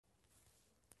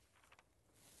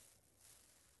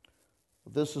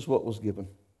this is what was given.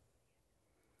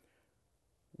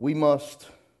 We must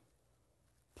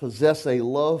possess a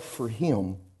love for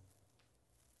Him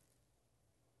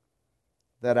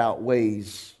that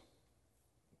outweighs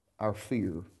our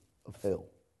fear of hell.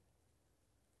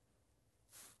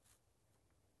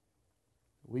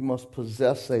 We must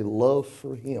possess a love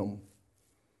for Him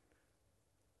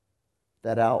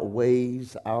that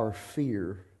outweighs our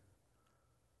fear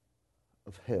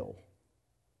of hell.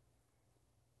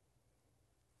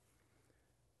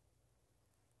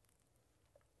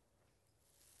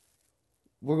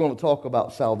 We're going to talk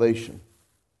about salvation.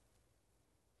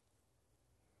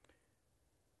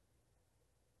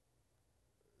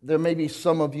 There may be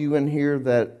some of you in here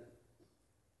that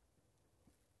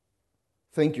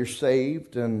think you're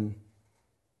saved and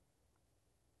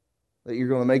that you're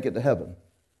going to make it to heaven.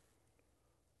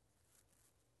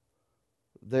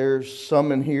 There's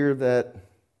some in here that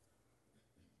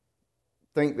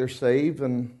think they're saved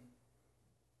and,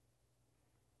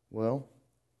 well,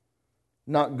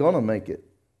 not going to make it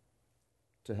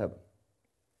to heaven.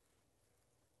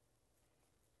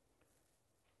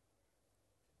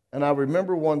 And I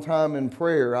remember one time in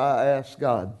prayer, I asked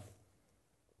God,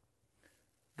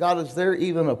 God, is there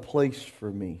even a place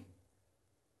for me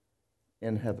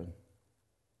in heaven?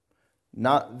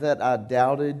 Not that I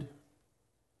doubted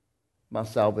my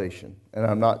salvation, and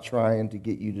I'm not trying to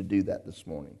get you to do that this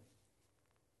morning.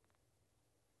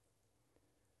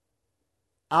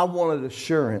 I wanted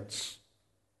assurance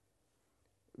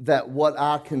that what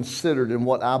I considered and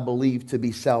what I believed to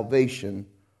be salvation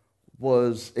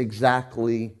was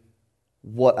exactly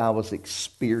what I was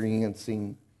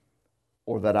experiencing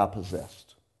or that I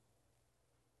possessed.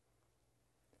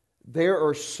 There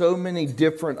are so many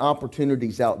different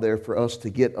opportunities out there for us to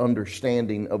get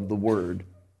understanding of the Word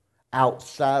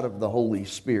outside of the Holy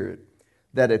Spirit,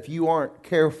 that if you aren't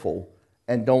careful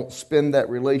and don't spend that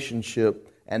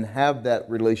relationship and have that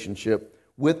relationship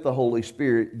with the Holy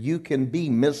Spirit, you can be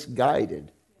misguided.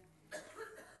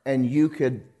 And you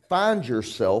could find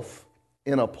yourself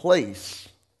in a place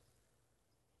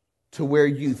to where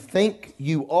you think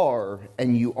you are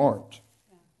and you aren't.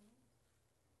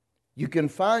 You can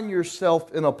find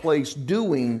yourself in a place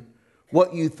doing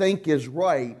what you think is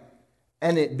right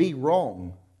and it be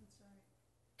wrong.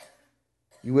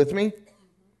 You with me?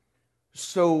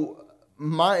 So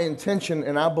my intention,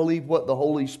 and I believe what the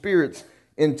Holy Spirit's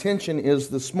intention is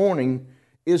this morning,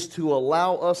 is to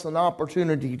allow us an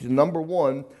opportunity to, number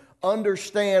one,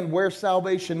 understand where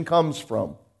salvation comes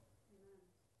from.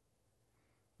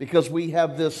 Because we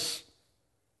have this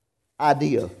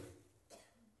idea.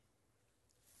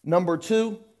 Number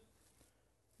two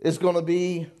is going to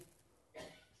be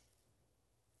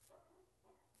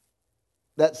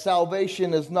that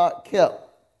salvation is not kept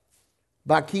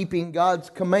by keeping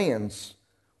God's commands.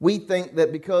 We think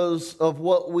that because of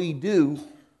what we do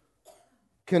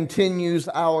continues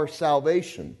our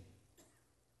salvation.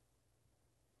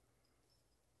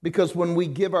 Because when we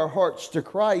give our hearts to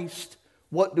Christ,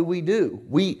 what do?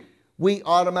 We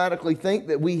automatically think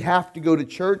that we have to go to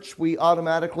church. We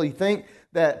automatically think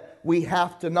that we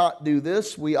have to not do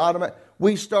this. We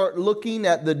start looking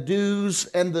at the do's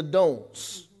and the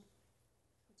don'ts.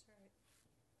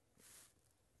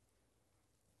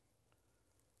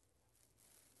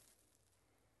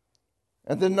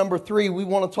 And then number three, we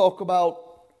want to talk about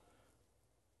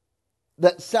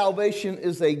that salvation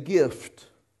is a gift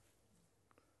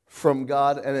from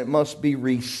God and it must be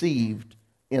received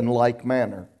in like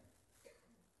manner.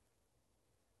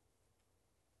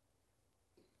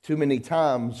 Too many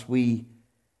times we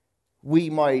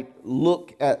might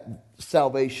look at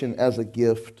salvation as a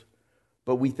gift,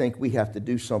 but we think we have to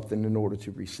do something in order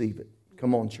to receive it.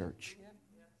 Come on, church.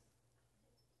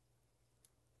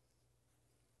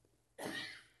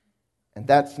 And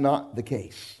that's not the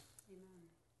case.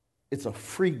 It's a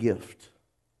free gift.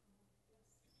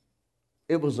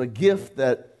 It was a gift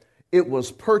that it was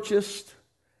purchased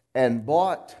and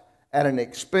bought at an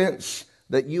expense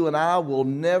that you and I will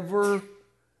never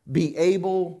be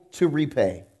able to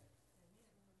repay.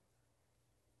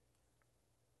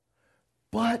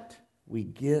 But we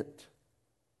get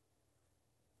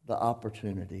the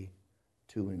opportunity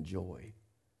to enjoy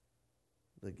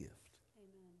the gift.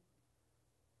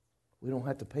 We don't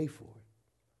have to pay for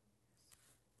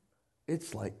it.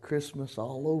 It's like Christmas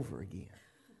all over again.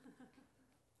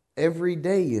 Every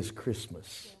day is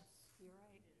Christmas. Yes, you're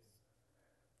right.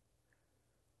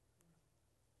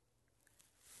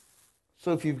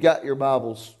 So if you've got your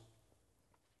Bibles,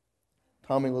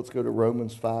 Tommy, let's go to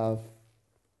Romans 5,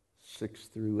 6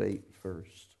 through 8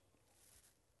 first.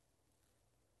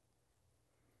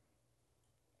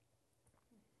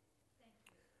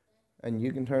 And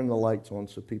you can turn the lights on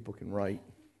so people can write.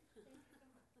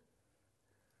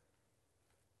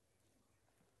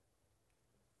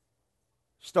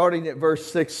 Starting at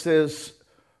verse 6 says,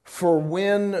 "For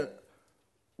when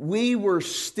we were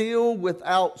still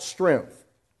without strength,"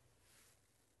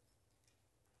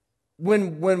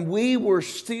 when we were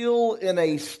still in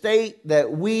a state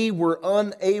that we were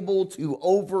unable to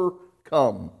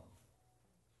overcome.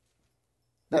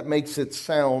 That makes it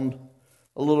sound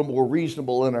a little more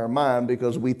reasonable in our mind,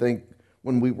 because we think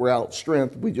when we were out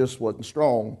strength, we just wasn't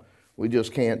strong. We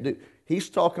just can't do. He's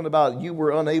talking about you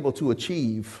were unable to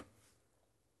achieve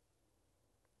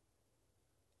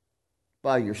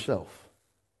by yourself.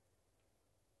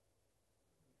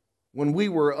 When we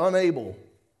were unable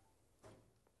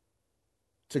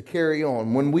to carry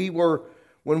on, when we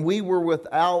were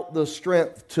without the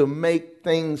strength to make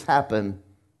things happen,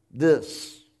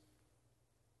 this,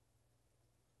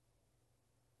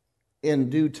 in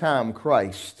due time,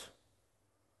 Christ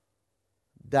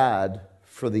died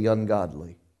for the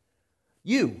ungodly.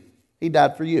 He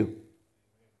died for you.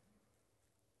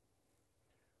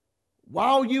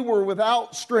 While you were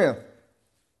without strength,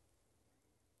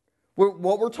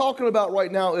 what we're talking about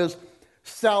right now is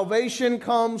salvation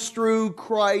comes through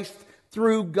Christ,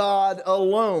 through God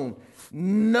alone.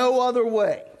 No other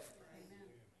way.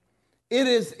 It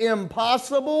is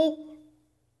impossible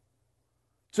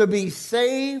to be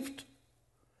saved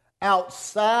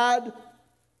outside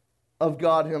of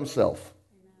God Himself.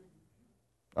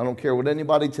 I don't care what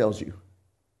anybody tells you.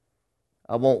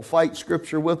 I won't fight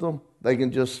Scripture with them. They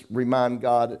can just remind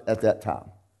God at that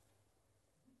time.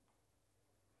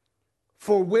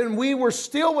 For when we were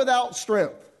still without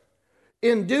strength,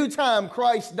 in due time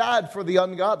Christ died for the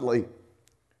ungodly.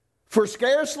 For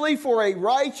scarcely for a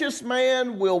righteous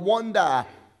man will one die.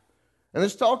 And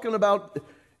it's talking about,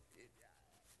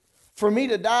 for me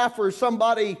to die for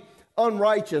somebody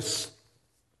unrighteous,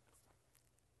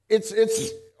 it's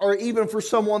or even for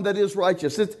someone that is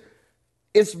righteous,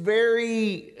 it's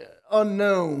very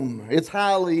unknown. It's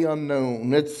highly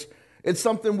unknown. It's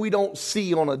something we don't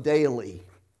see on a daily,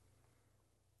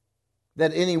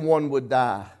 that anyone would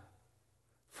die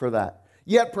for that.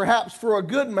 Yet perhaps for a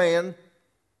good man,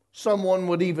 someone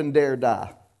would even dare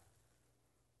die.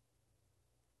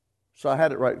 So I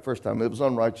had it right the first time. It was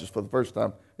unrighteous for the first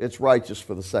time. It's righteous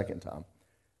for the second time.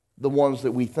 The ones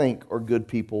that we think are good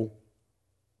people,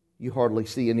 you hardly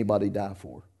see anybody die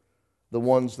for. The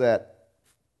ones that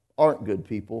aren't good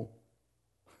people,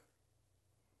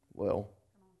 well,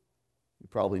 you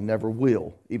probably never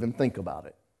will even think about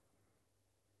it.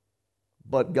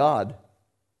 But God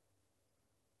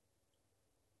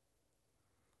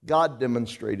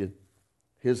demonstrated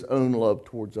His own love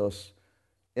towards us.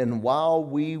 And while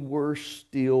we were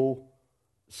still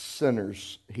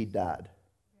sinners, He died.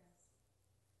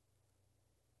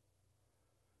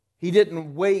 He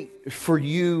didn't wait for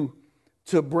you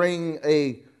to bring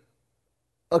a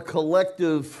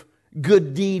collective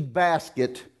good deed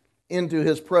basket into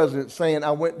His presence saying,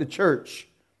 I went to church,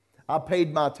 I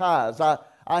paid my tithes,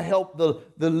 I helped the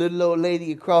little old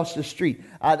lady across the street.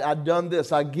 I done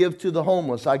this. I give to the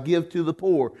homeless. I give to the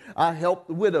poor. I help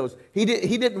the widows. He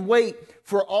didn't wait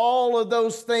for all of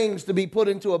those things to be put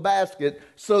into a basket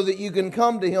so that you can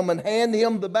come to Him and hand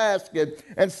Him the basket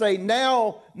and say,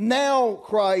 now,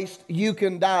 Christ, you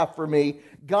can die for me.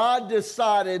 God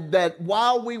decided that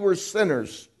while we were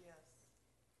sinners,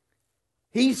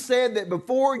 He said that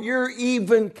before you're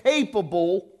even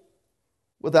capable,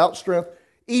 without strength,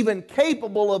 even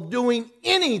capable of doing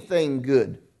anything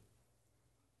good,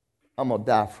 I'm going to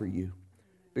die for you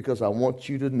because I want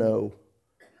you to know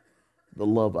the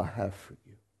love I have for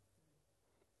you.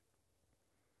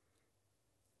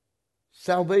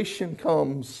 Salvation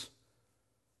comes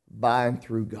by and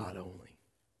through God only.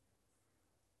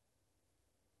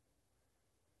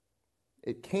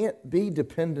 It can't be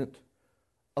dependent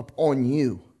upon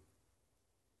you.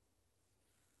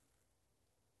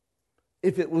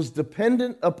 If it was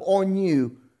dependent upon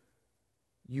you,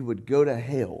 you would go to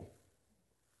hell.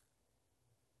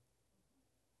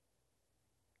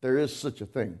 There is such a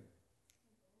thing.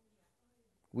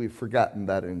 We've forgotten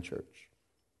that in church.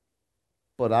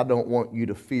 But I don't want you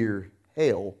to fear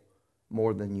hell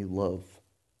more than you love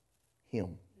Him.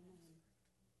 Amen.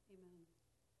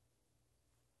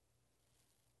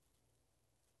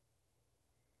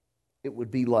 It would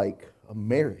be like a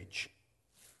marriage.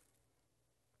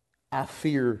 I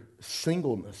fear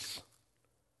singleness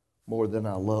more than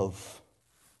I love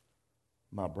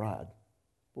my bride.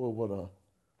 Boy, what a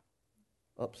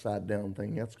upside down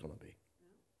thing that's going to be.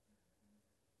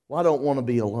 Well, I don't want to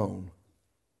be alone.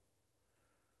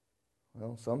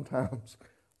 Well, sometimes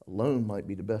alone might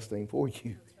be the best thing for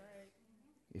you.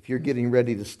 If you're getting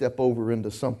ready to step over into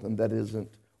something that isn't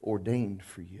ordained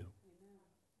for you.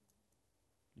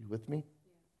 You with me?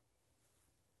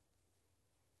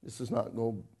 This is not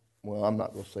going to, well, I'm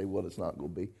not going to say what it's not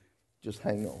going to be. Just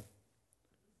hang on.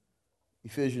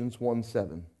 Ephesians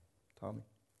 1:7. Tommy.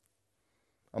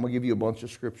 I'm going to give you a bunch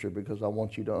of scripture because I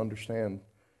want you to understand.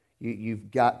 You've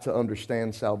got to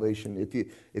understand salvation.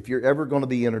 If you're ever going to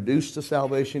be introduced to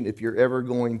salvation, if you're ever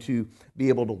going to be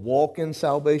able to walk in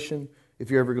salvation, if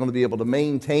you're ever going to be able to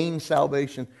maintain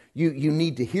salvation, you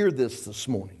need to hear this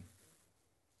morning.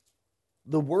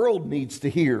 The world needs to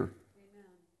hear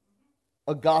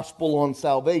a gospel on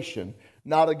salvation,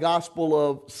 not a gospel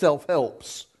of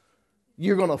self-helps.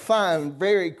 You're going to find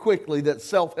very quickly that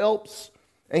self-helps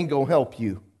ain't going to help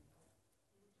you.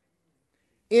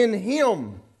 In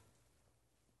Him,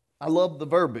 I love the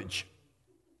verbiage.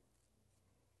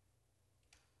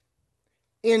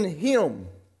 In Him,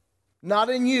 not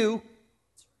in you,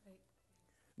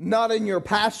 not in your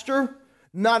pastor,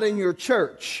 not in your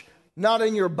church, not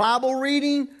in your Bible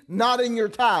reading, not in your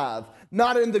tithe,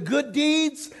 not in the good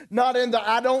deeds, not in the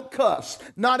I don't cuss,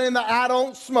 not in the I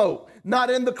don't smoke, not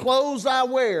in the clothes I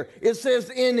wear. It says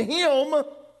in Him,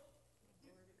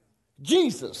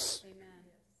 Jesus,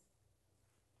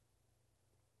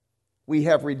 we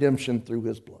have redemption through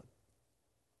His blood.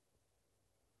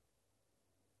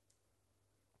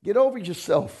 Get over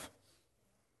yourself.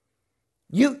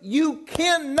 You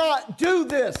cannot do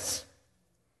this.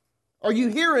 Are you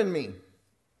hearing me?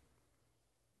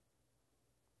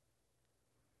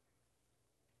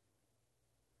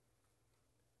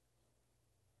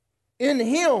 In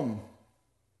Him,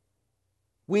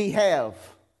 we have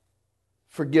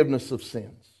forgiveness of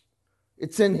sins.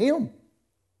 It's in Him.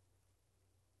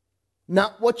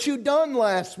 Not what you done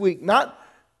last week. Not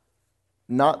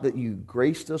that you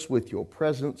graced us with your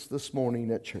presence this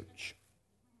morning at church.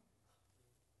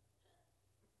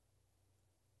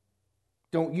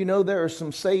 Don't you know there are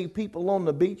some saved people on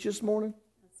the beach this morning?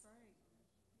 That's right.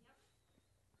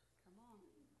 Come on.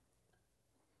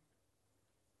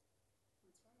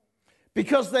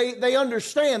 Because they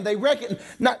understand, they reckon.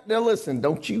 Now listen,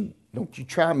 don't you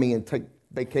try me and take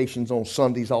vacations on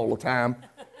Sundays all the time.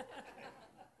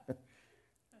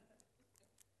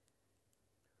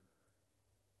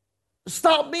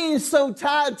 Stop being so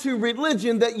tied to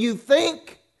religion that you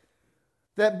think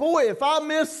that, boy, if I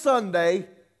miss Sunday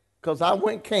because I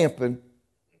went camping,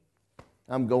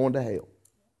 I'm going to hell.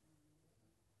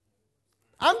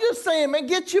 I'm just saying, man,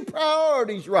 get your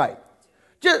priorities right.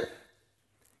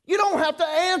 You don't have to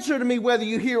answer to me whether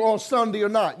you're here on Sunday or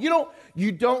not.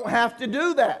 You don't have to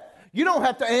do that. You don't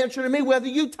have to answer to me whether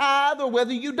you tithe or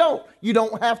whether you don't. You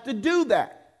don't have to do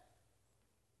that.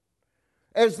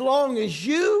 As long as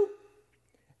you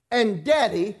and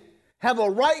Daddy have a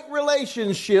right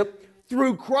relationship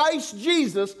through Christ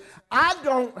Jesus, I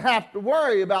don't have to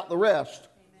worry about the rest.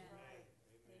 Amen.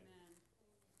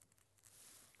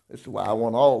 This is why I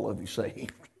want all of you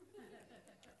saved.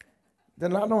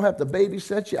 Then I don't have to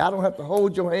babysit you. I don't have to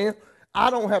hold your hand. I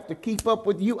don't have to keep up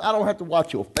with you. I don't have to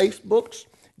watch your Facebooks,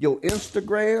 your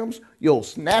Instagrams, your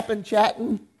snapping,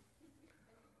 chatting.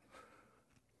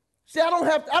 See, I don't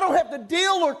have to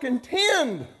deal or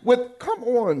contend with, come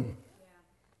on.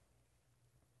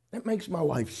 That makes my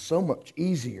life so much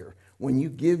easier when you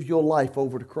give your life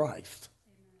over to Christ.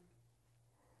 Amen.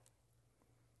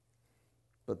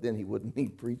 But then He wouldn't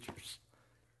need preachers.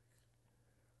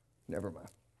 Never mind.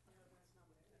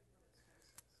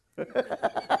 You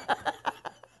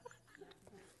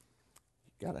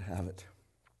got to have it.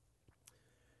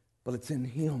 But it's in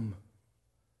Him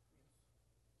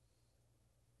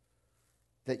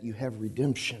that you have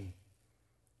redemption.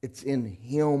 It's in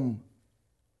Him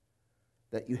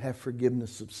that you have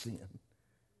forgiveness of sin.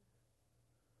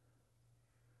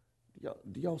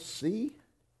 Do y'all see?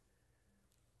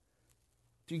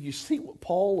 Do you see what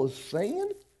Paul is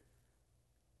saying?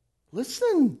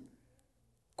 Listen.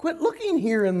 Quit looking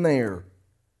here and there.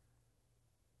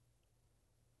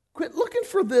 Quit looking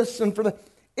for this and for that.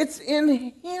 It's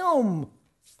in Him.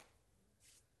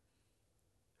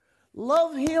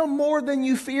 Love Him more than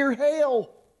you fear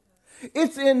hell.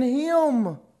 It's in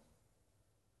Him.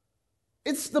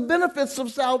 It's the benefits of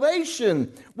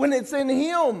salvation when it's in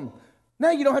Him.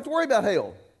 Now you don't have to worry about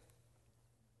hell.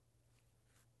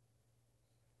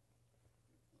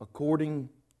 According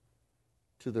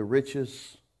to the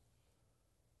riches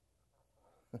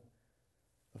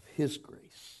of His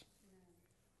grace.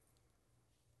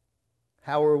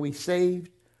 How are we saved?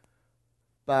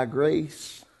 By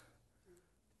grace,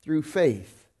 through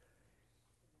faith.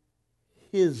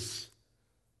 His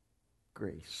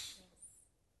grace.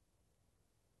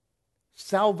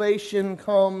 Salvation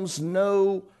comes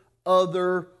no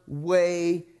other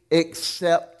way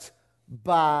except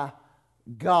by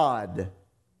God.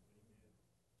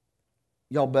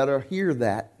 Y'all better hear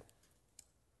that,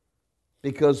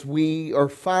 because we are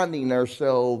finding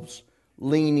ourselves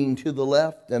leaning to the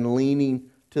left and leaning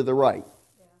to the right.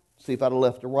 Yeah. See, if I'd have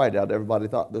left the right out, everybody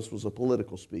thought this was a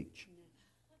political speech.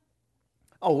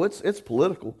 Oh, it's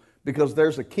political, because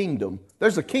there's a kingdom.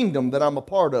 There's a kingdom that I'm a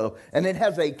part of, and it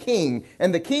has a king.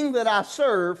 And the king that I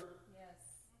serve...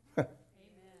 Yes. Amen.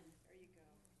 There you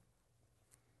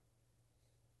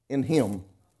go. In him.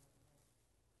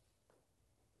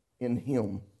 In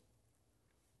him.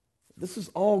 This is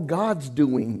all God's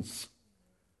doings.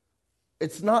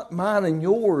 It's not mine and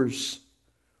yours.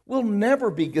 We'll never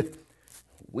be good.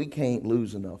 We can't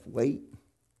lose enough weight.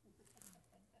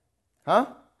 Huh?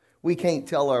 We can't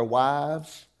tell our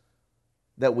wives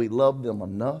that we love them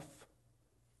enough.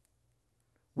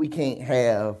 We can't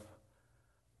have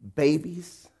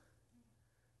babies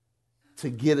to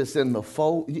get us in the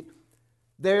fold.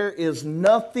 There is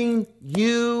nothing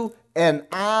you and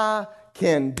I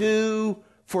can do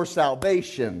for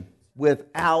salvation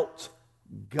without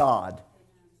God.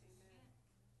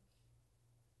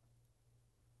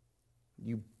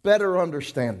 You better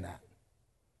understand that.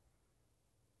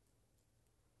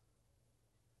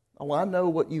 Oh, I know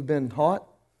what you've been taught,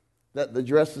 that the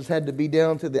dresses had to be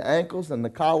down to the ankles and the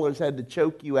collars had to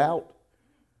choke you out.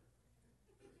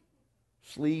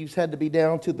 Sleeves had to be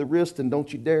down to the wrist, and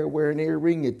don't you dare wear an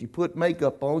earring. If you put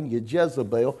makeup on, you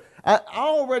Jezebel. I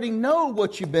already know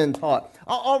what you've been taught.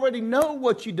 I already know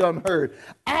what you done heard.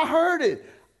 I heard it.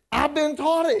 I've been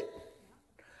taught it.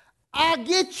 I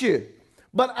get you.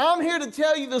 But I'm here to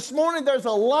tell you this morning, there's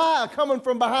a lie coming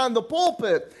from behind the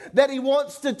pulpit that he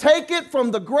wants to take it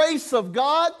from the grace of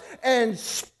God and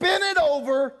spin it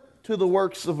over to the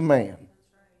works of man.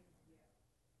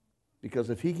 Because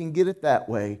if he can get it that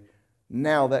way,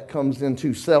 now that comes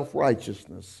into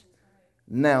self-righteousness.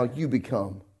 Now you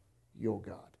become your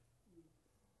God.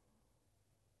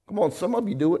 Come on, some of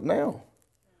you do it now.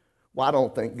 Well, I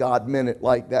don't think God meant it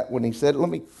like that when he said it.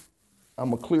 I'm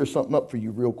going to clear something up for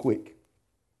you real quick.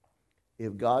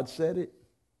 If God said it,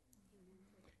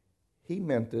 he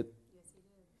meant it.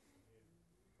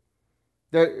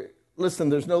 Listen,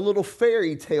 there's no little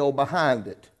fairy tale behind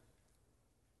it.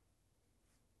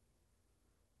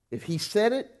 If he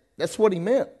said it, that's what he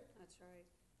meant. That's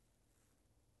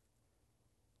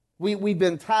right. We've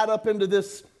been tied up into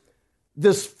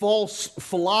this false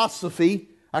philosophy.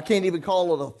 I can't even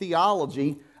call it a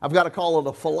theology. I've got to call it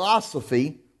a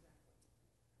philosophy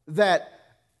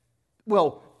that,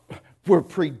 well, we're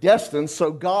predestined,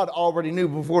 so God already knew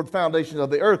before the foundations of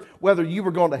the earth whether you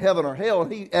were going to heaven or hell,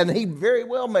 and he very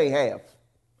well may have,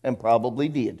 and probably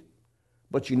did.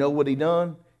 But you know what he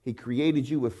done? He created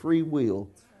you with free will.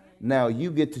 Now you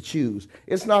get to choose.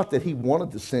 It's not that he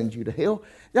wanted to send you to hell.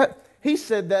 He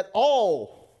said that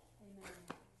all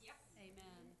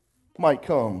might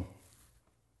come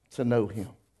to know him.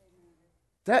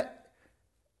 That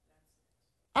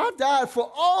I died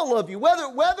for all of you,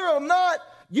 whether or not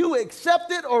you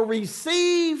accept it or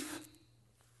receive,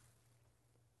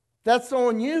 that's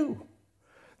on you.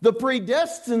 The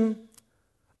predestined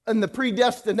and the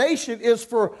predestination is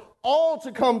for all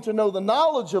to come to know the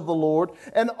knowledge of the Lord,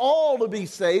 and all to be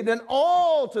saved, and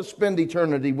all to spend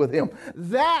eternity with him.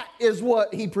 That is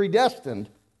what he predestined.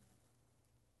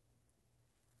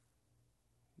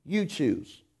 You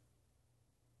choose.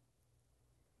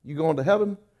 You going to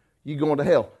heaven, you going to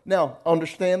hell. Now,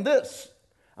 understand this.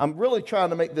 I'm really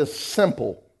trying to make this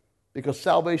simple, because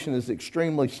salvation is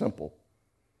extremely simple.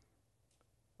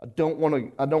 I don't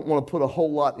want to put a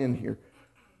whole lot in here.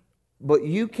 But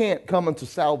you can't come into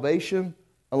salvation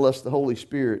unless the Holy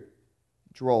Spirit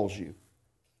draws you.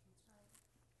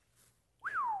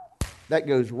 That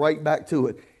goes right back to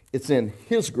it. It's in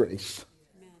his grace.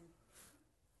 Amen.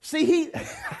 See,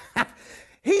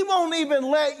 he won't even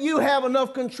let you have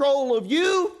enough control of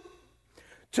you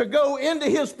to go into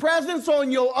his presence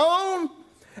on your own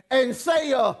and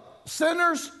say a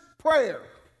sinner's prayer.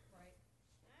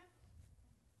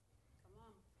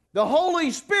 The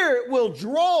Holy Spirit will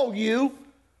draw you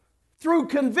through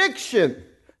conviction,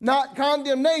 not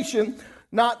condemnation,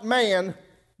 not man,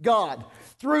 God.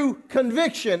 Through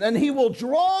conviction, and he will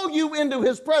draw you into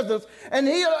his presence, and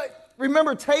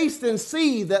remember, taste and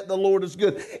see that the Lord is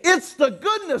good. It's the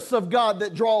goodness of God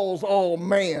that draws all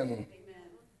man.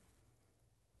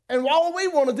 And all we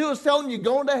want to do is tell them, you're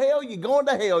going to hell, you're going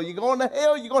to hell, you're going to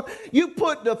hell, you're going. You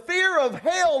put the fear of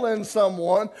hell in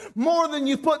someone more than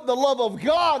you put the love of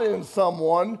God in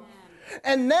someone.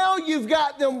 And now you've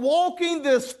got them walking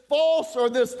this false or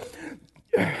this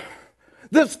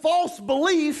this false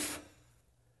belief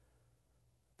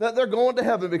that they're going to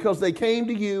heaven because they came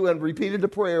to you and repeated a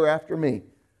prayer after me.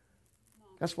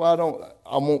 That's why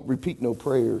I won't repeat no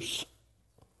prayers.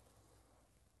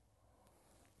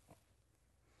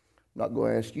 I'm not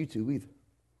going to ask you to either.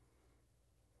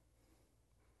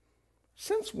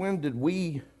 Since when did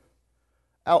we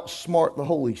outsmart the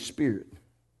Holy Spirit?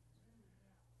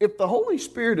 If the Holy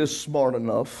Spirit is smart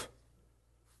enough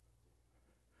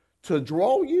to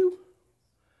draw you,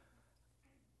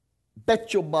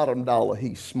 bet your bottom dollar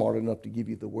he's smart enough to give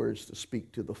you the words to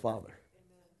speak to the Father.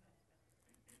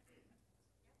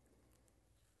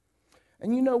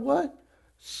 And you know what?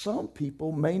 Some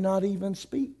people may not even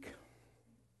speak.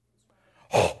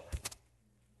 Oh.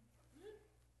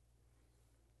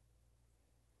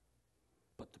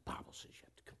 But the Bible says you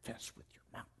have to confess with your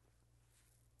mouth.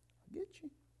 I get you.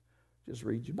 Just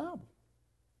read your Bible.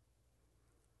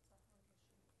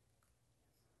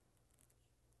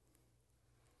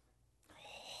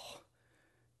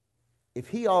 If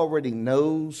he already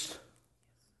knows,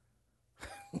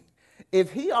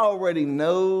 if he already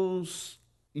knows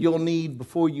your need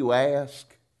before you ask,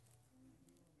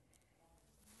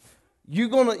 you're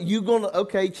gonna,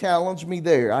 okay, challenge me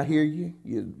there. I hear you,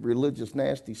 you religious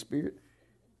nasty spirit.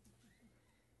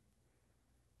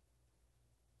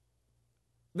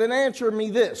 Then answer me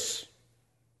this.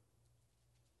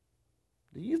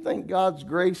 Do you think God's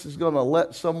grace is going to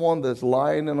let someone that's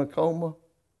lying in a coma?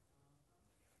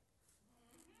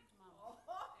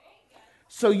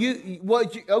 So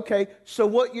what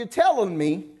you're telling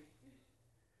me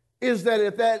is that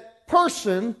if that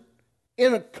person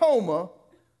in a coma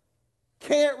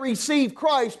can't receive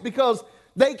Christ because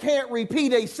they can't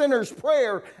repeat a sinner's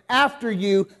prayer after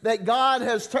you, that God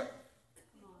has turned.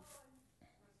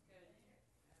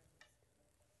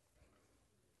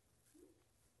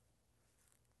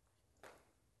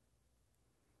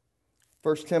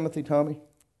 1 Timothy, Tommy.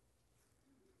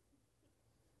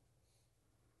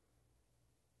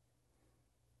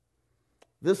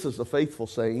 This is a faithful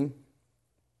saying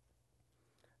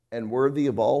and worthy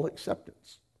of all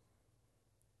acceptance,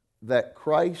 that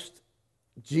Christ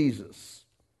Jesus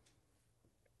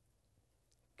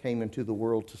came into the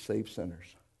world to save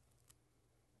sinners,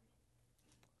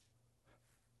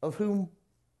 of whom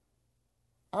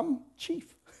I'm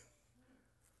chief.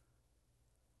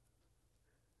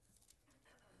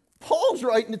 Paul's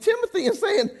writing to Timothy and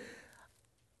saying,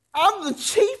 I'm the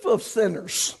chief of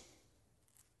sinners.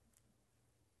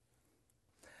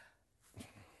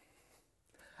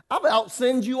 I've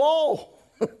outsinned you all.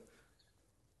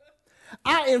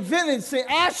 I invented sin.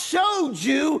 I showed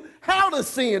you how to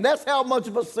sin. That's how much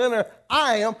of a sinner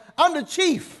I am. I'm the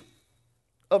chief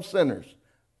of sinners.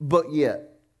 But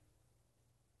yet,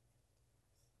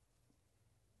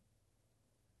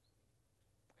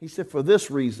 he said, for this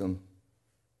reason,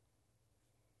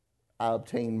 I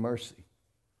obtained mercy.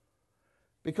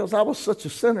 Because I was such a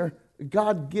sinner,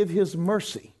 God gave his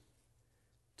mercy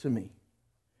to me.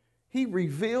 He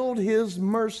revealed his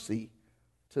mercy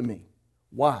to me.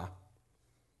 Why?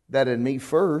 That in me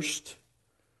first,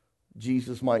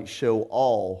 Jesus might show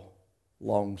all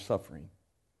long suffering.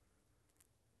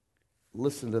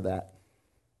 Listen to that.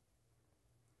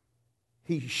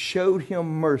 He showed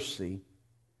him mercy.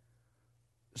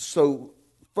 So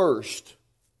first,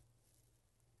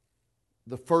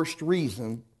 the first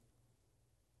reason,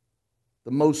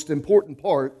 the most important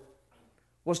part,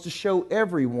 was to show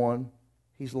everyone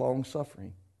he's long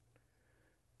suffering.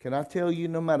 Can I tell you,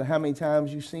 no matter how many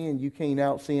times you sin, you can't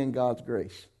out-sin God's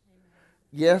grace.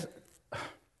 Yes,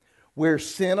 where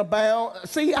sin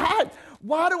abounds. See,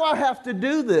 why do I have to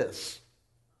do this?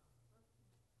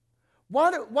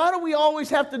 Why do we always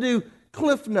have to do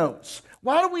cliff notes?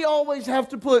 Why do we always have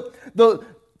to put the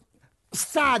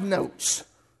side notes?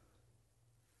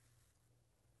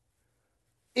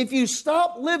 If you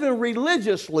stop living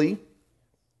religiously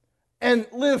and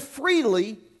live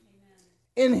freely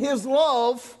in his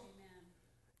love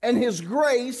and his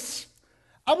grace,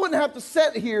 I wouldn't have to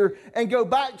sit here and go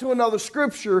back to another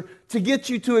scripture to get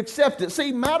you to accept it.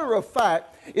 See, matter of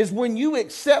fact is when you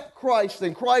accept Christ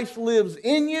and Christ lives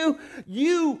in you,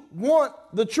 you want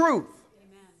the truth.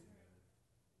 Amen.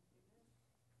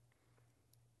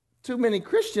 Too many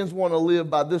Christians want to live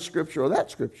by this scripture or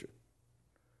that scripture.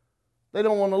 They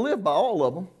don't want to live by all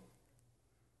of them.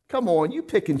 Come on, you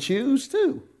pick and choose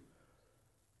too.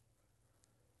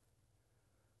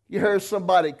 You heard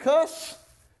somebody cuss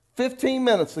 15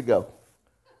 minutes ago,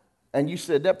 and you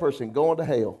said that person going to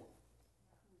hell.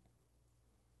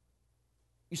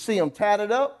 You see them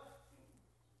tatted up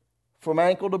from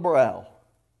ankle to brow.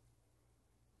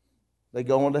 They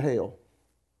going to hell.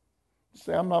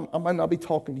 Say, I might not be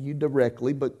talking to you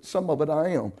directly, but some of it I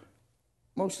am.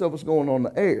 Most of us going on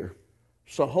the air.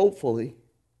 So hopefully,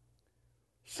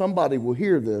 somebody will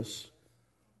hear this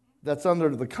that's under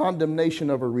the condemnation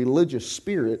of a religious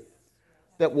spirit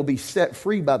that will be set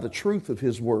free by the truth of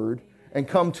His Word and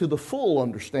come to the full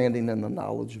understanding and the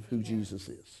knowledge of who Jesus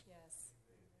is.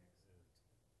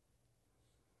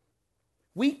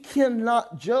 We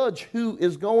cannot judge who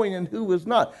is going and who is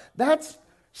not.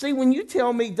 See, when you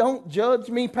tell me, don't judge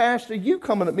me, Pastor, you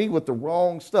coming at me with the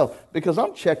wrong stuff because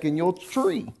I'm checking your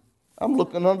tree. I'm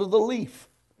looking under the leaf.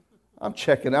 I'm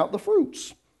checking out the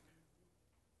fruits.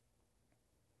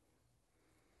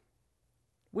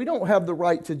 We don't have the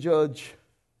right to judge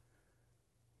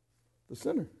the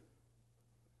sinner.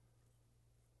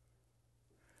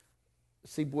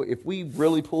 See, boy, if we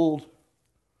really pulled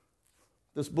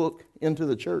this book into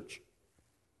the church,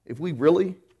 if we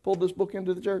really pulled this book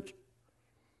into the church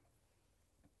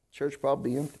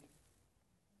probably empty.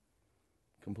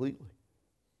 Completely.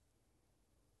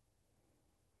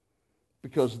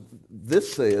 Because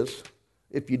this says,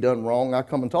 if you done wrong, I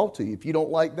come and talk to you. If you don't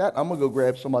like that, I'm going to go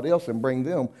grab somebody else and bring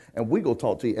them, and we go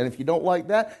talk to you. And if you don't like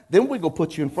that, then we go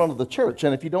put you in front of the church.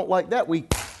 And if you don't like that,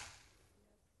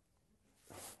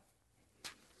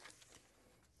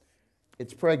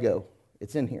 It's prego.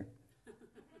 It's in here.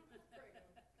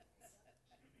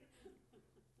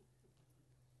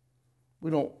 We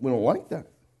don't like that.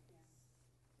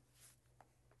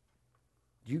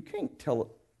 You can't tell it.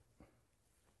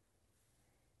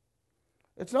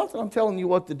 It's not that I'm telling you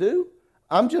what to do.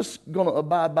 I'm just going to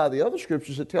abide by the other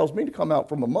scriptures that tells me to come out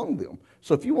from among them.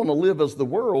 So if you want to live as the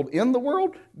world, in the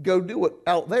world, go do it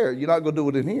out there. You're not going to do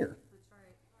it in here.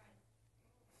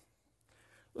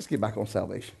 Let's get back on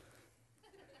salvation.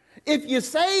 If you're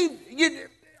saved,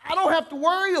 I don't have to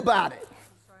worry about it.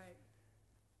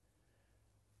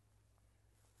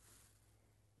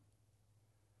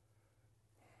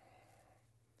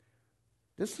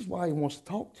 This is why He wants to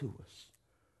talk to us.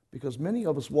 Because many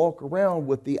of us walk around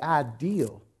with the idea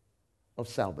of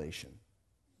salvation.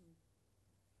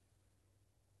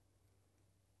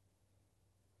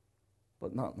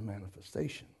 But not the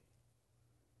manifestation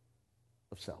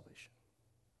of salvation.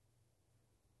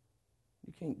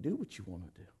 You can't do what you want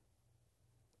to do,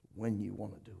 when you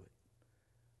want to do it,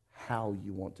 how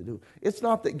you want to do it. It's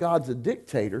not that God's a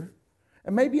dictator,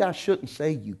 and maybe I shouldn't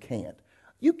say you can't.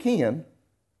 You can,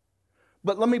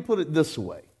 but let me put it this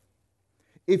way.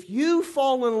 If you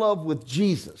fall in love with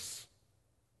Jesus,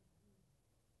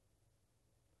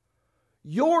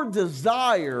 your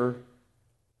desire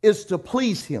is to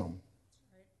please Him.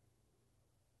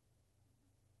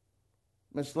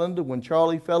 Miss Linda, when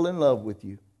Charlie fell in love with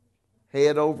you,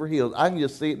 head over heels, I can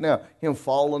just see it now, him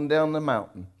falling down the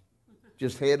mountain,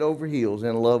 just head over heels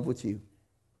in love with you.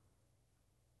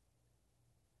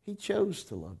 He chose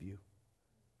to love you.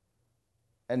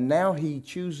 And now He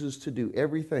chooses to do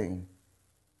everything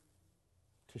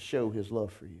to show His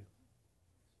love for you.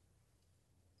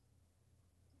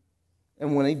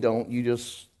 And when He don't, you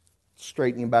just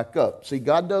straighten Him back up. See,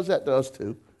 God does that to us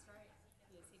too. That's right.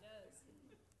 Yes, He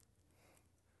does.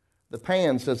 The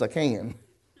pan says I can.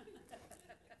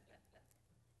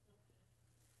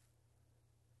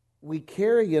 We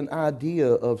carry an idea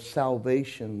of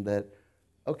salvation that,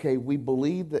 okay, we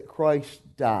believe that Christ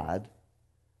died,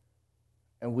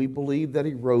 and we believe that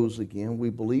He rose again.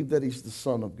 We believe that He's the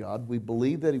Son of God. We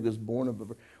believe that He was born of a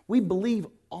virgin. We believe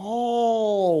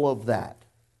all of that.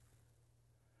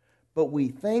 But we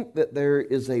think that there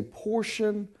is a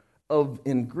portion of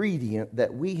ingredient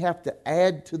that we have to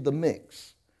add to the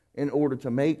mix in order to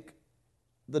make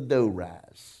the dough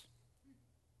rise.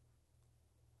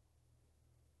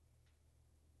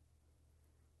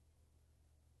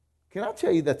 Can I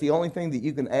tell you that the only thing that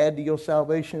you can add to your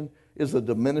salvation is a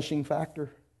diminishing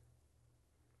factor?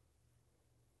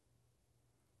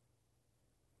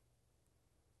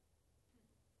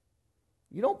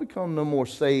 You don't become no more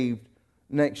saved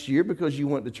next year because you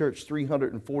went to church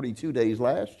 342 days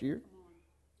last year.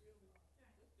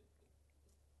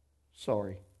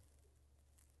 Sorry.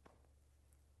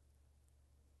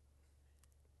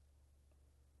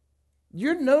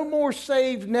 You're no more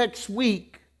saved next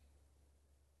week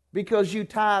because you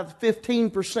tithe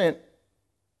 15%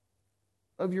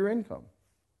 of your income.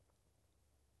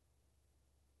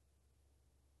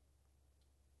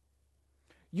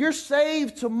 You're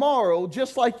saved tomorrow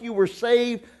just like you were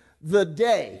saved the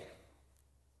day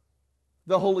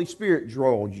the Holy Spirit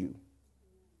drawed you.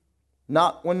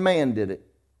 Not when man did it.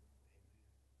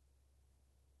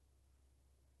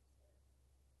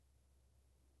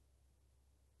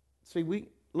 See,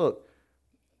 look,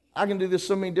 I can do this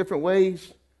so many different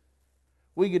ways.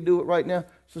 We could do it right now.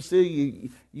 Cecilia,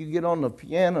 you get on the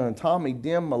piano and Tommy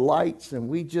dim the lights and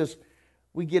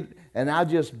I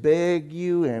just beg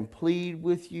you and plead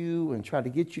with you and try to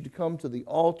get you to come to the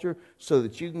altar so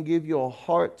that you can give your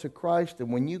heart to Christ.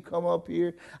 And when you come up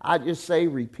here, I just say,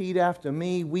 repeat after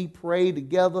me. We pray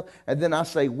together. And then I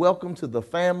say, welcome to the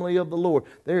family of the Lord.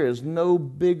 There is no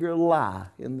bigger lie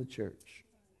in the church.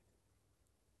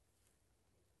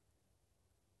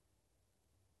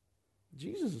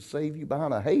 Jesus will save you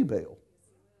behind a hay bale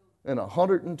in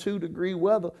 102-degree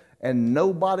weather and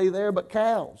nobody there but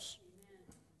cows.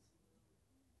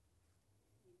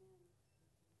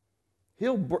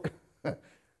 God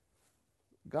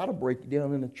will break you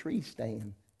down in a tree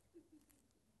stand.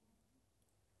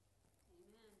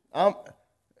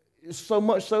 So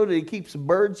much so that he keeps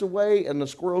birds away, and the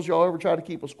squirrels, y'all ever try to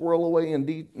keep a squirrel away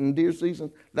in deer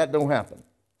season? That don't happen.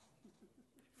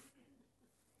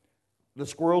 The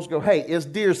squirrels go, hey, it's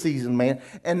deer season, man.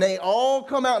 And they all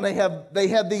come out and they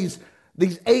have these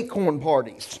acorn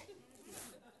parties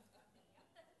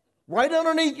right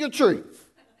underneath your tree.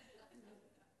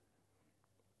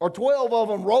 Or 12 of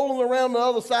them rolling around the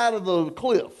other side of the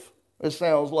cliff, it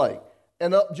sounds like.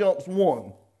 And up jumps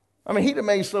one. I mean, he'd have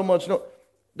made so much noise.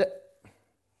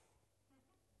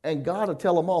 And God will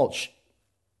tell them all, shh,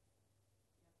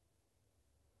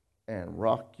 and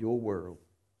rock your world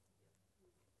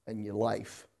and your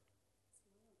life.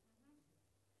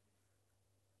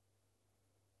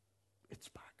 It's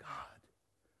by God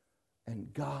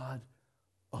and God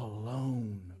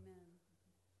alone.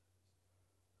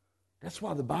 That's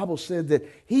why the Bible said that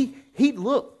he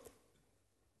looked.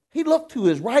 He looked to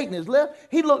his right and his left.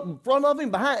 He looked in front of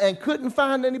him, behind, and couldn't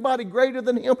find anybody greater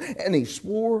than him. And he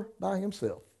swore by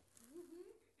himself.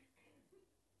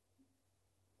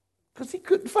 Because he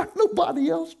couldn't find nobody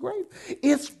else greater.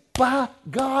 It's by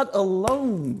God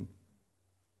alone.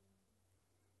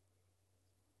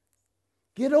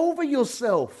 Get over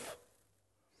yourself.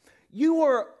 You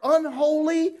are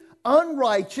unholy,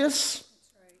 unrighteous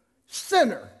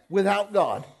sinner without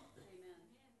God.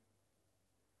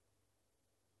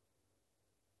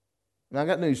 And I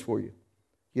got news for you.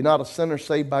 You're not a sinner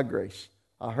saved by grace.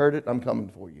 I heard it. I'm coming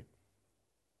for you.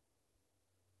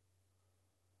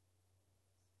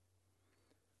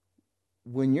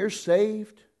 When you're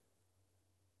saved,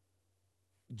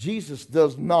 Jesus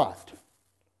does not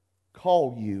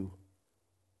call you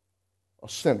a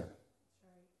sinner.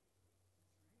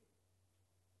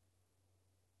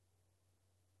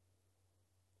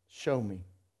 Show me.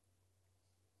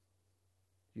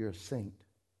 You're a saint.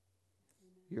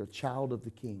 You're a child of the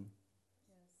King.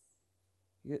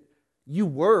 You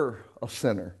were a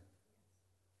sinner,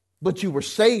 but you were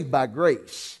saved by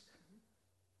grace.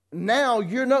 Now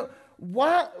you're not.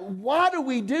 Why do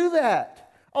we do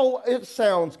that? Oh, it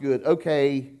sounds good.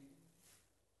 Okay.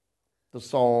 The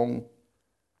song,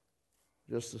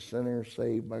 just a sinner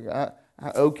saved by God.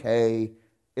 Okay.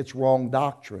 It's wrong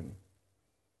doctrine.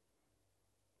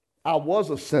 I was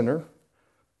a sinner.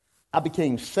 I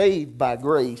became saved by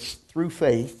grace through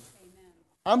faith. Amen.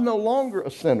 I'm no longer a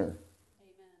sinner. Amen.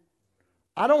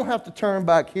 I don't have to turn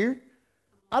back here.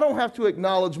 I don't have to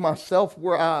acknowledge myself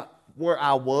where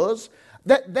I was.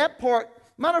 That part,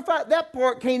 matter of fact, that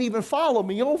part can't even follow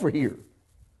me over here.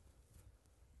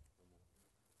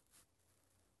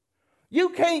 You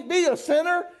can't be a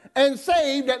sinner and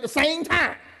saved at the same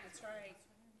time. That's right.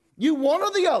 You one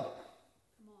or the other.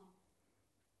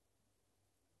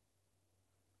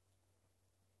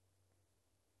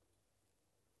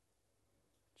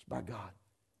 By God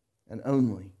and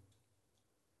only.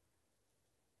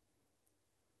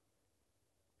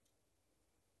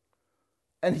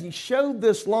 And he showed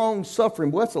this long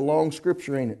suffering. Well, that's a long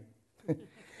scripture, ain't it?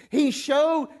 He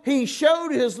showed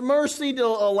his mercy to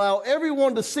allow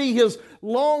everyone to see his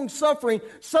long suffering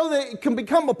so that it can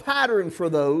become a pattern for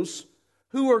those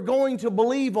who are going to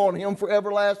believe on him for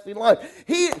everlasting life.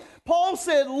 Paul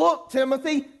said, look,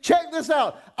 Timothy, check this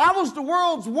out. I was the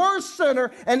world's worst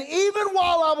sinner, and even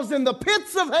while I was in the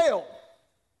pits of hell,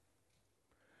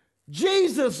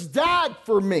 Jesus died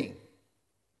for me.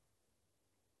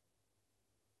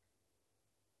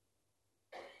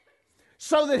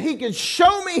 So that he could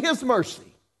show me his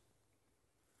mercy.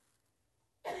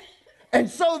 And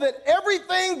so that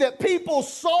everything that people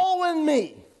saw in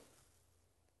me,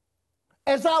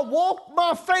 as I walked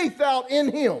my faith out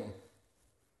in him,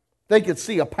 they could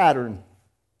see a pattern.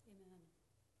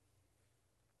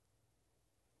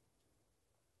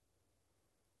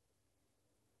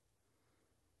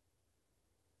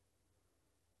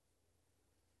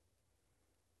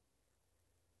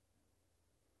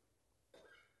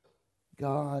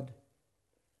 God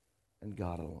and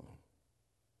God alone.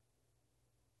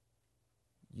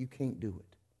 You can't do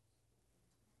it.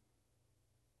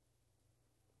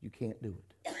 You can't do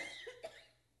it.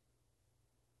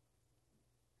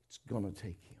 It's going to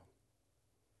take him.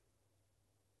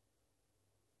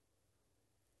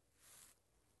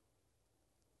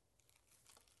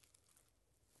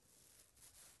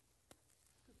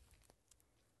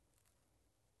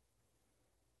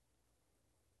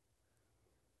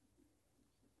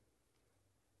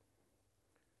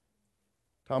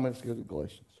 Tom, let's go to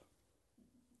Galatians.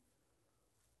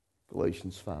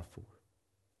 Galatians 5:4.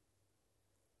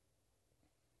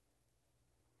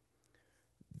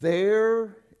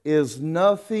 There is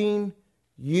nothing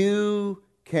you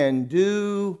can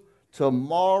do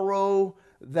tomorrow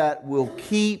that will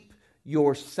keep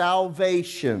your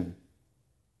salvation.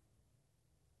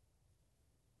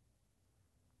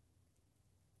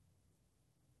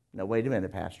 Now, wait a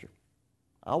minute, Pastor.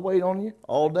 I'll wait on you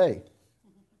all day.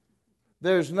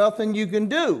 There's nothing you can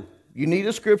do. You need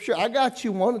a scripture? I got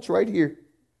you one. It's right here.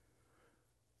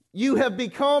 You have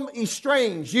become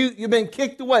estranged. You've been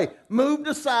kicked away, moved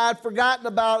aside, forgotten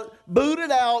about it,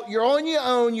 booted out. You're on your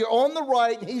own. You're on the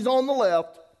right. He's on the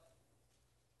left.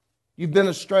 You've been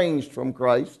estranged from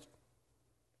Christ.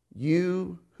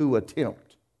 You who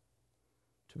attempt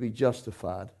to be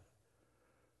justified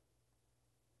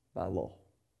by law.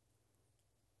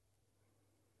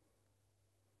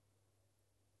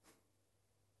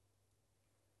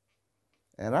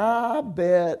 And I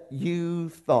bet you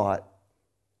thought,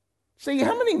 see,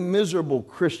 how many miserable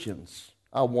Christians,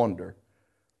 I wonder,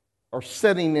 are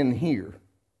sitting in here?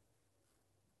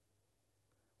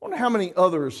 I wonder how many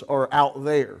others are out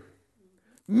there.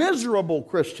 Miserable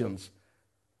Christians.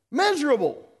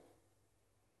 Miserable.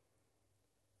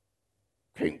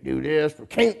 Can't do this, or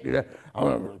can't do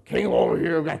that. Came over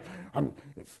here.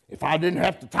 If I didn't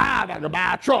have to tithe, I could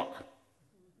buy a truck.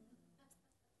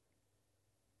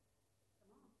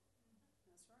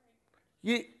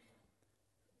 You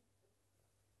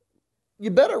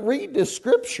better read this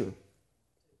scripture.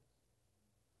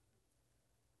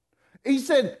 He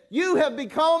said, you have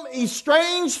become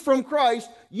estranged from Christ,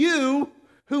 you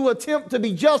who attempt to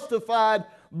be justified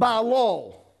by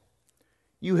law.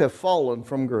 You have fallen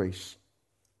from grace.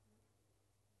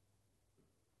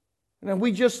 Now,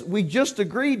 we just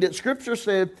agreed that Scripture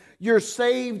said you're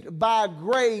saved by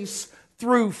grace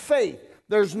through faith.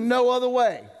 There's no other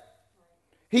way.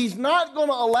 He's not going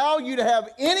to allow you to have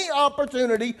any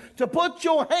opportunity to put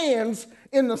your hands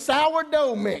in the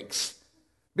sourdough mix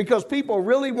because people are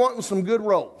really wanting some good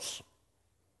rolls.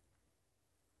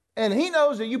 And he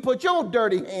knows that you put your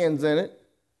dirty hands in it.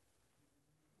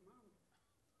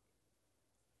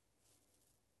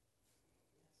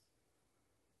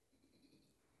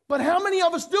 But how many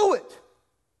of us do it?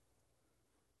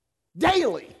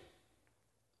 Daily.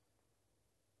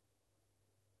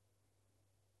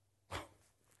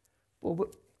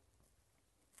 Well,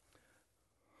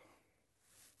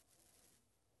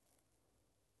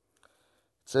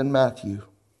 it's in Matthew.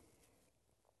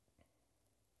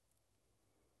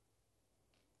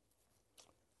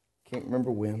 Can't remember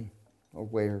when or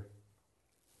where.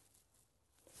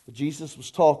 But Jesus was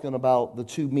talking about the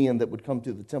two men that would come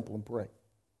to the temple and pray.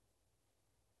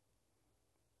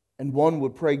 And one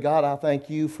would pray, God, I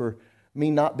thank you for me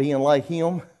not being like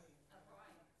him.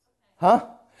 Huh?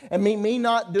 And me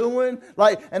not doing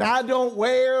like, and I don't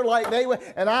wear like they wear,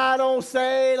 and I don't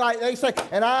say like they say,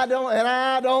 and I don't,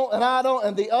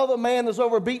 and the other man is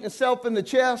over beating himself in the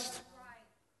chest.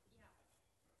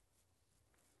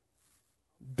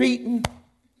 Beaten.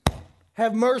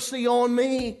 Have mercy on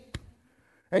me.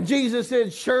 And Jesus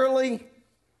said, surely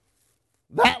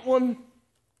that one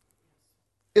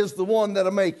is the one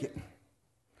that'll make it.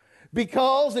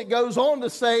 Because it goes on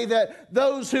to say that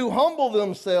those who humble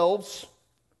themselves,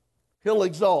 he'll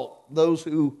exalt. Those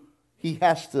who he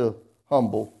has to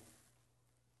humble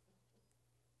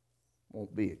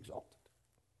won't be exalted.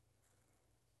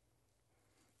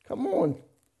 Come on.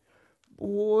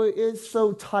 Boy, it's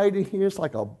so tight in here. It's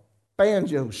like a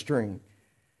banjo string.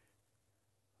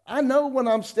 I know when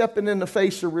I'm stepping in the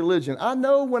face of religion. I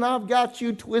know when I've got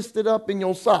you twisted up in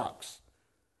your socks.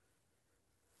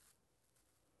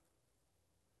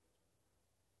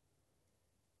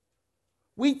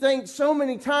 We think so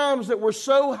many times that we're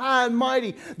so high and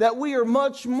mighty, that we are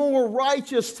much more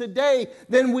righteous today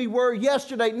than we were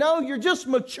yesterday. No, you're just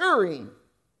maturing.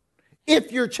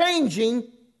 If you're changing,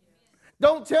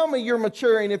 don't tell me you're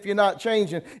maturing if you're not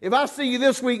changing. If I see you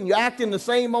this week and you're acting the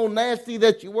same old nasty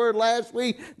that you were last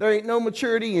week, there ain't no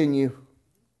maturity in you.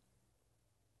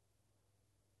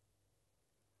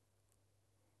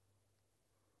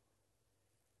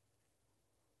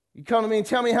 You come to me and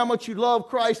tell me how much you love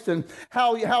Christ and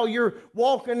how you're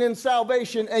walking in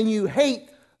salvation, and you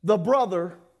hate the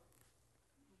brother.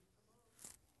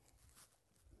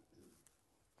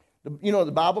 You know what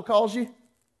the Bible calls you?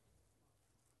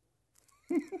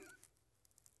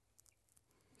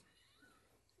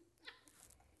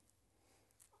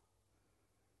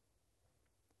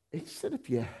 He said,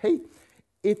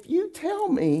 if you tell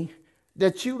me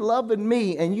that you loving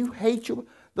me and you hate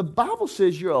the Bible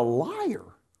says you're a liar.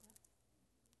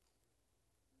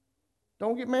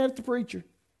 Don't get mad at the preacher.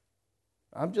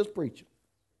 I'm just preaching.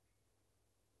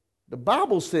 The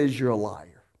Bible says you're a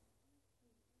liar.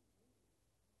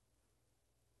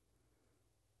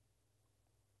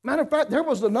 Matter of fact, there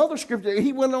was another scripture.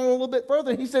 He went on a little bit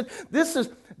further. He said, this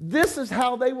is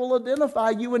how they will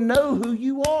identify you and know who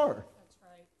you are. That's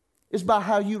right. It's by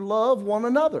how you love one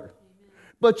another. Amen.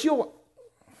 But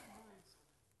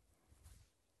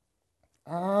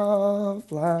I'll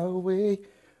fly away,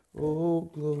 oh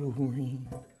glory.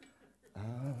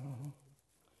 I'll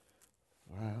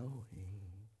fly away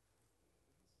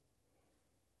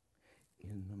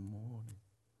in the morning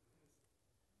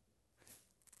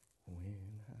when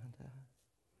I die.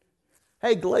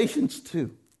 Hey, Galatians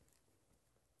 2.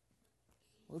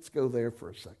 Let's go there for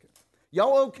a second.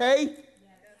 Y'all okay? Yes.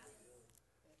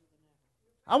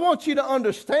 I want you to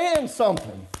understand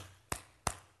something.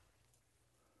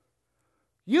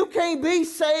 You can't be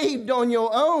saved on your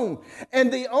own.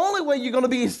 And the only way you're going to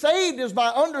be saved is by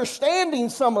understanding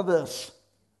some of this.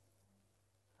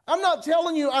 I'm not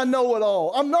telling you I know it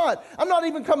all. I'm not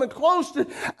even coming close to.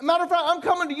 Matter of fact, I'm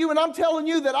coming to you and I'm telling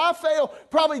you that I fail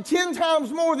probably 10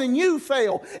 times more than you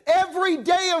fail every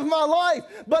day of my life.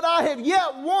 But I have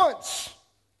yet once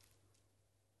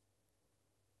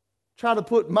tried to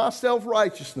put my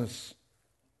self-righteousness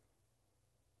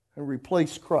and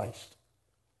replace Christ.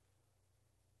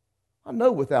 I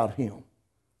know without Him,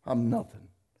 I'm nothing.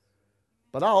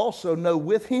 But I also know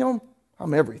with Him,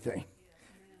 I'm everything.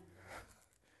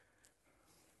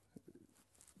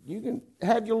 You can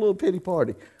have your little pity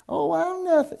party. Oh, I'm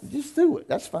nothing. Just do it.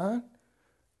 That's fine.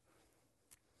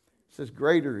 It says,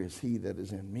 greater is He that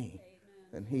is in me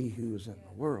than he who is in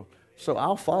the world. So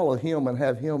I'll follow Him and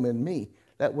have Him in me.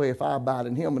 That way, if I abide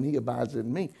in Him and He abides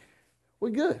in me, we're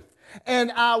good.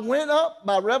 And I went up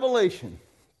by revelation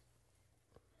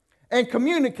and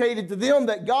communicated to them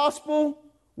that gospel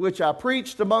which I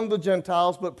preached among the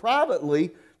Gentiles, but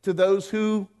privately to those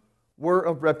who were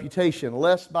of reputation,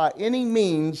 lest by any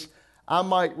means I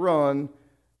might run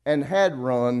and had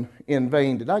run in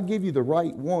vain. Did I give you the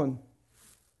right one?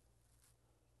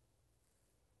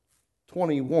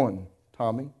 21,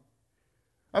 Tommy.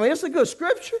 I mean, it's a good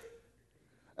scripture,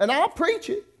 and I'll preach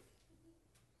it.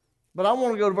 But I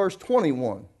want to go to verse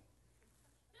 21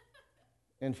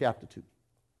 in chapter 2.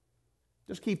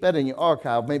 Just keep that in your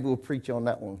archive. Maybe we'll preach on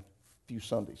that one a few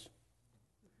Sundays.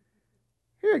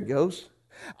 Here it goes.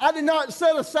 I did not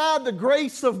set aside the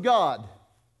grace of God.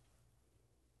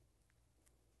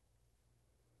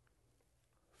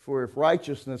 For if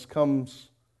righteousness comes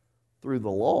through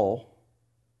the law,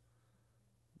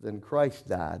 then Christ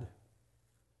died.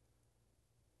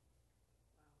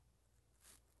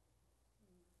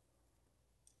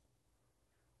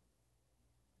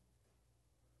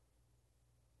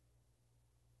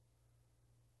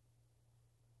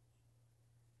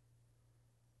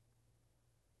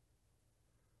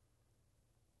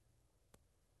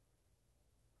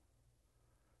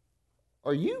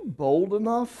 Are you bold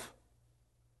enough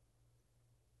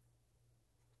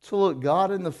to look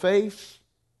God in the face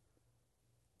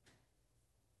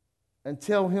and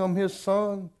tell Him His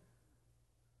Son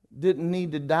didn't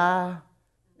need to die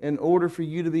in order for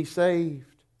you to be saved?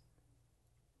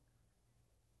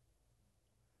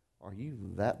 Are you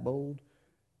that bold?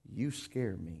 You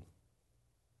scare me.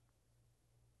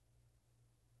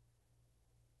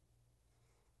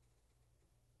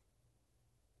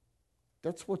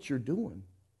 That's what you're doing.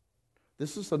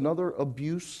 This is another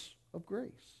abuse of grace.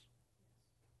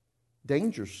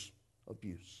 Dangerous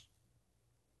abuse.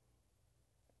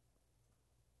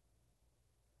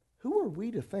 Who are we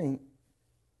to think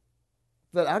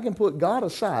that I can put God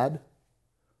aside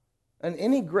and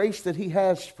any grace that He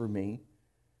has for me,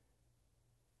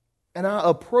 and I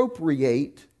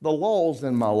appropriate the laws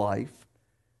in my life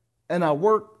and I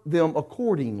work them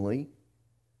accordingly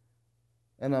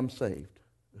and I'm saved?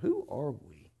 Who are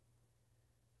we?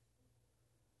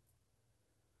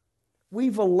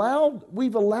 We've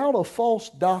allowed a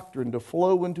false doctrine to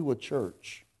flow into a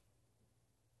church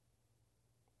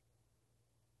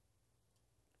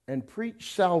and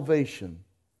preach salvation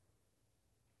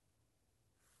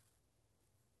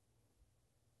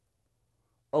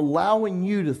allowing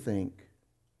you to think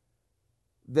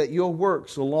that your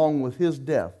works along with his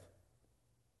death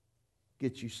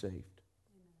get you saved.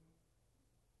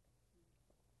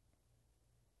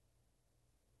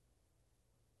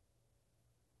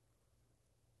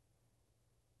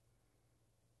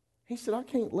 He said, I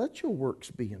can't let your works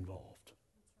be involved.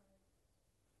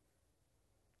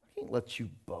 I can't let you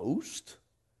boast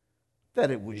that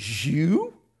it was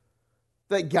you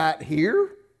that got here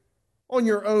on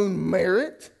your own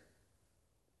merit.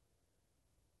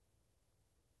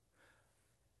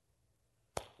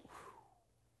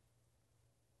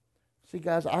 See,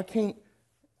 guys, I can't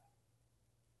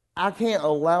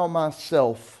allow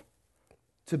myself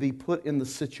to be put in the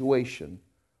situation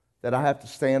that I have to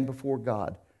stand before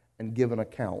God and give an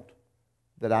account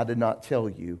that I did not tell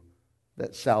you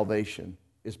that salvation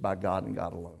is by God and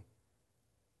God alone.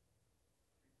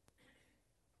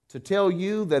 To tell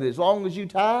you that as long as you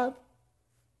tithe,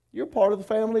 you're part of the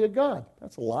family of God.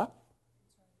 That's a lie.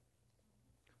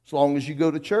 As long as you go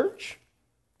to church,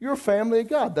 you're a family of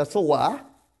God. That's a lie.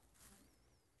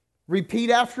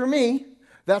 Repeat after me.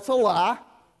 That's a lie.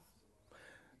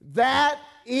 That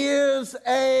is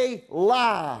a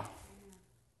lie.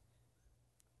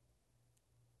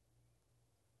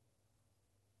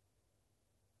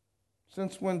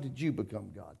 Since when did you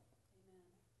become God?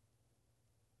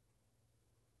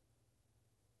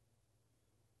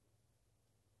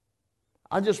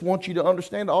 I just want you to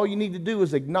understand all you need to do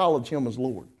is acknowledge him as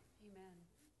Lord.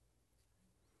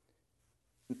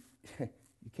 Amen.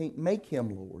 You can't make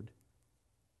him Lord.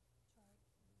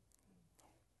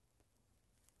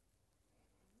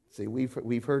 See,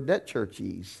 we've heard that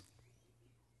churchese.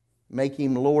 Make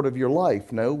him Lord of your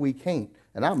life. No, we can't.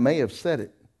 And I may have said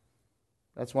it.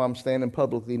 That's why I'm standing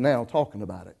publicly now talking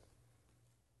about it.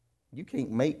 You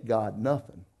can't make God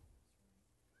nothing.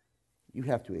 You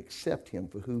have to accept him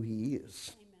for who he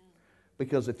is. Amen.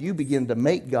 Because if you begin to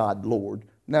make God Lord,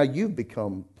 now you've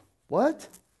become what?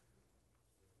 That's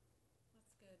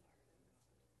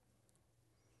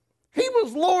good. He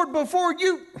was Lord before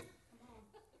you.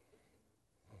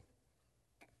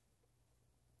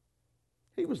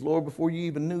 He was Lord before you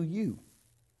even knew you.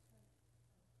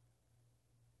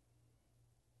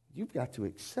 You've got to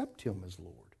accept him as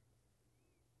Lord.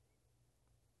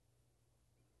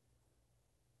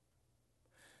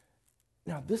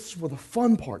 Now, this is where the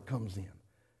fun part comes in.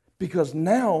 Because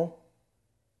now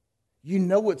you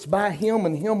know it's by him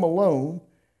and him alone.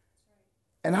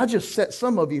 And I just set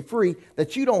some of you free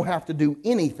that you don't have to do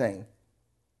anything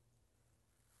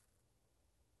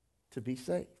to be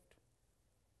saved.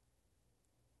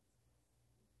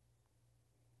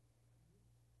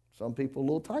 Some people a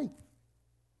little tight.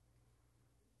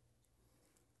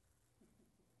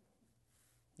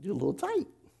 You're a little tight.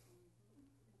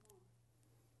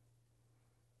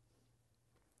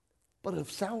 But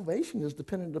if salvation is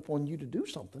dependent upon you to do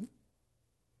something,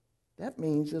 that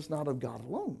means it's not of God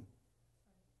alone.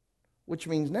 Which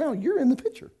means now you're in the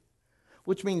picture.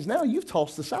 Which means now you've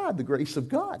tossed aside the grace of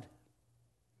God.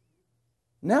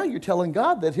 Now you're telling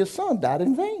God that his son died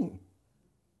in vain.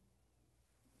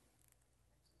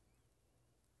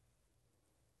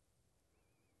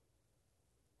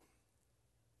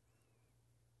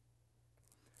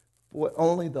 Boy,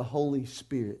 only the Holy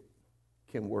Spirit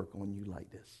can work on you like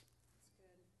this.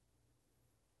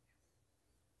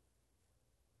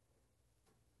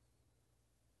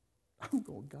 I'm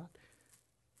going, God,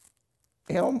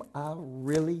 am I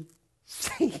really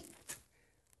saved?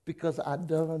 Because I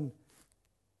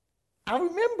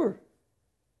remember.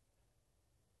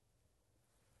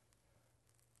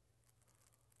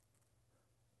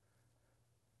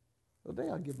 The day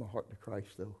I give my heart to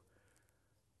Christ, though,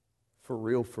 for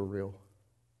real, for real.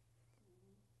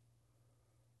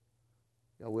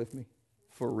 Y'all with me?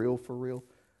 For real, for real.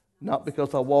 Not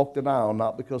because I walked an aisle,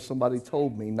 not because somebody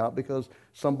told me, not because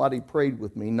somebody prayed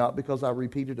with me, not because I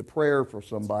repeated a prayer for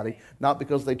somebody, not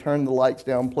because they turned the lights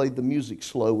down, played the music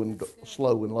slow and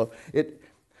low.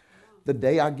 The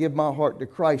day I give my heart to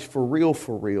Christ, for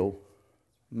real,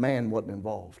 man wasn't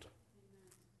involved.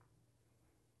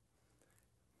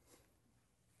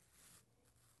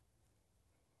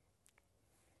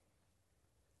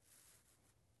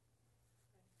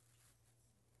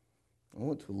 I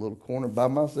went to a little corner by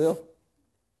myself.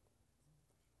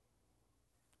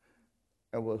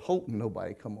 I was hoping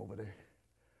nobody come over there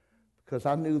because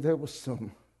I knew there was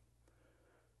some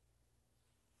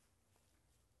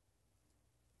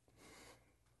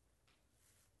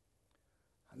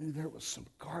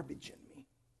garbage in me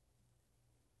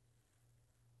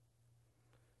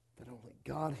that only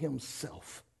God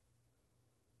himself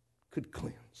could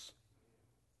cleanse.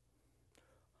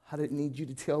 I didn't need you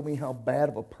to tell me how bad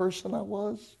of a person I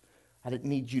was. I didn't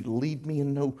need you to lead me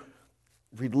in no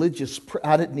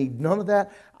I didn't need none of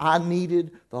that. I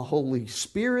needed the Holy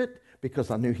Spirit because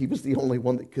I knew He was the only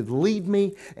one that could lead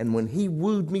me. And when He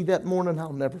wooed me that morning,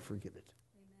 I'll never forget it.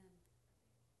 Amen.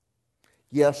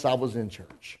 Yes, I was in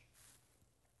church.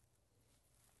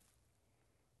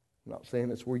 I'm not saying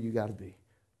it's where you got to be.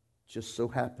 Just so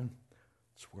happened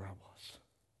it's where I was.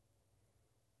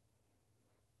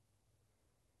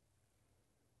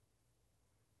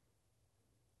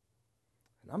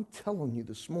 And I'm telling you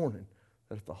this morning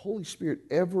that if the Holy Spirit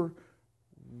ever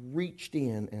reached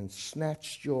in and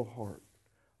snatched your heart,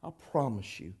 I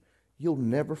promise you, you'll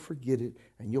never forget it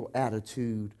and your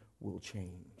attitude will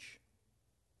change.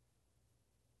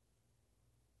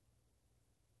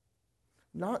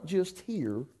 Not just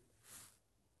here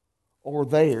or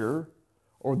there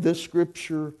or this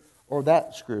scripture or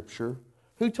that scripture.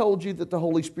 Who told you that the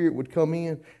Holy Spirit would come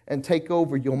in and take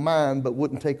over your mind but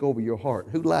wouldn't take over your heart?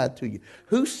 Who lied to you?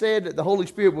 Who said that the Holy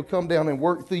Spirit would come down and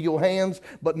work through your hands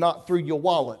but not through your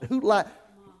wallet? Who lied?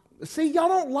 See, y'all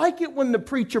don't like it when the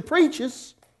preacher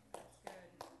preaches.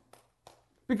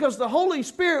 Because the Holy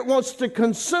Spirit wants to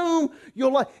consume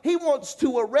your life. He wants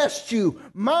to arrest you,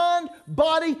 mind,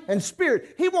 body, and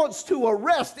spirit. He wants to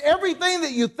arrest everything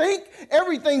that you think,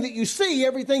 everything that you see,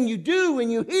 everything you do and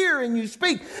you hear and you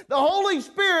speak. The Holy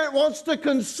Spirit wants to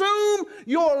consume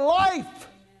your life.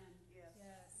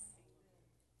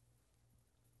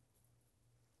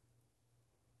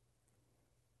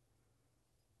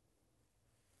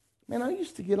 Man, I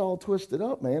used to get all twisted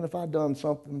up, man, if I'd done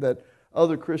something that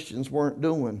other Christians weren't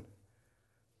doing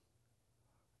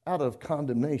out of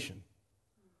condemnation.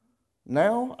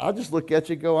 Now, I just look at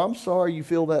you and go, I'm sorry you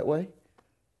feel that way.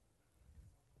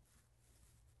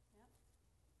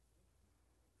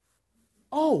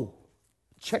 Oh,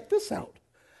 check this out.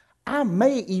 I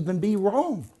may even be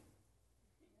wrong.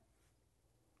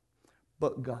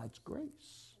 But God's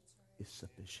grace is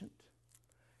sufficient.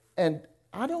 And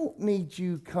I don't need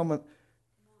you coming,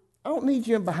 I don't need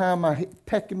you in behind my head,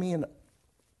 pecking me in the,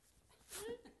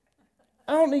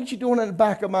 I don't need you doing it in the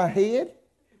back of my head.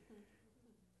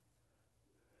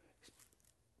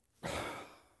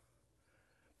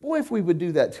 Boy, if we would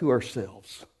do that to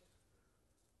ourselves,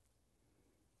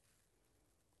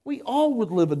 we all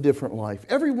would live a different life.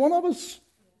 Every one of us.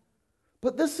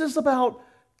 But this is about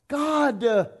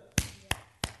God,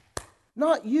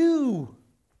 not you,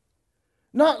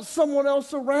 not someone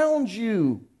else around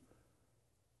you.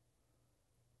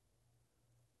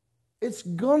 It's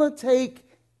going to take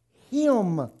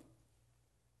Him,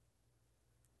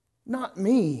 not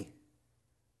me.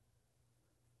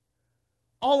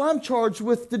 All I'm charged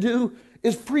with to do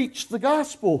is preach the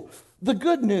gospel, the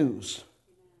good news,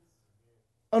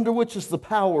 under which is the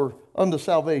power unto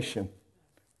salvation.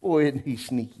 Boy, isn't He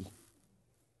sneaky.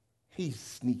 He's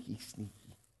sneaky, sneaky.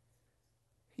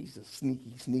 He's a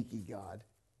sneaky, sneaky God.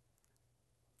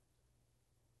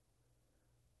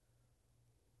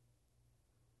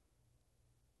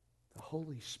 The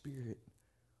Holy Spirit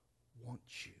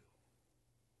wants you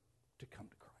to come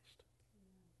to Christ.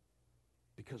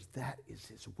 Because that is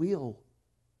His will.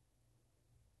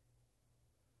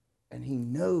 And He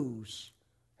knows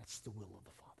that's the will of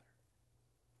the Father.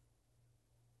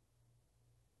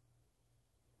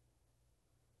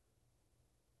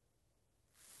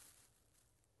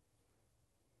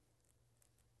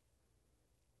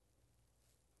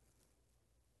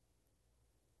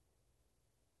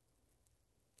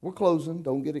 We're closing.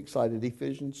 Don't get excited.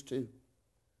 Ephesians 2.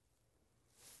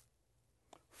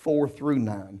 4 through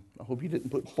 9. I hope you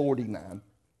didn't put 49.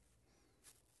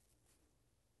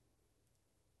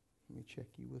 Let me check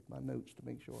you with my notes to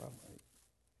make sure I'm right.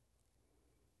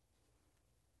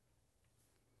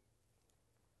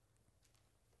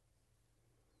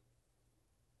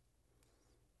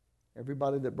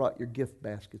 Everybody that brought your gift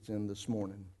baskets in this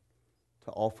morning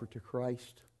to offer to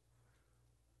Christ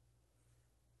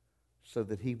so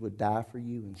that He would die for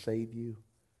you and save you,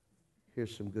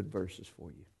 here's some good verses for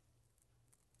you.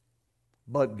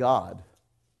 But God,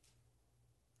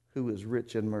 who is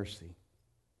rich in mercy,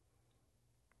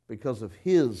 because of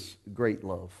His great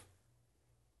love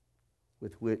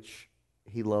with which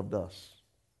He loved us.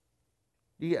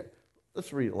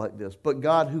 Let's read it like this. But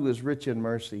God, who is rich in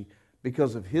mercy,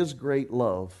 because of His great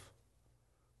love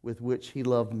with which He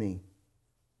loved me,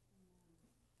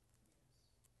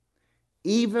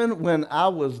 even when I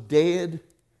was dead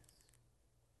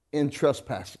in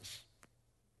trespasses,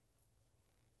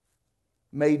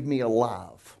 made me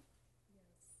alive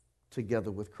together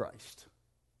with Christ.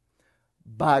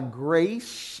 By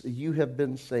grace you have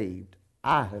been saved.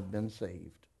 I have been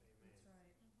saved.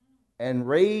 and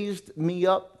raised me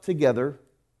up together,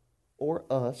 or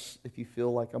us, if you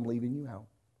feel like I'm leaving you out,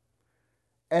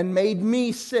 and made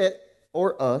me sit,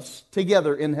 or us,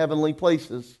 together in heavenly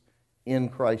places in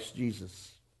Christ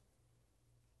Jesus,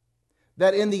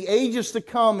 that in the ages to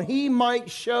come he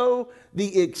might show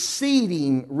the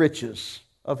exceeding riches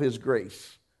of his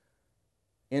grace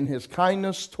in his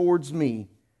kindness towards me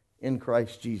in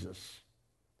Christ Jesus.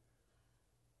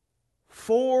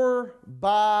 For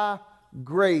by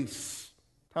grace.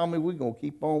 Tommy, we're going to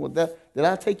keep on with that. Did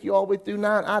I take you all the way through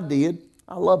 9? I did.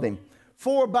 I love him.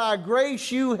 For by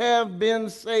grace you have been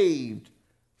saved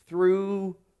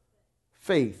through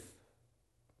faith.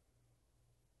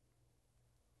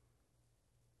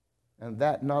 And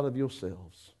that not of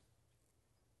yourselves.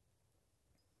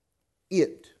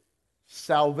 It,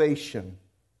 salvation,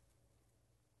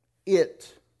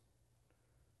 it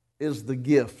is the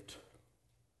gift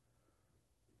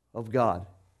of God.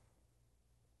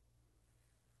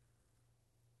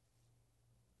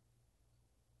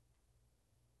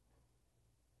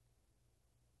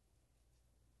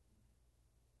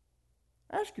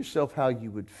 Ask yourself how you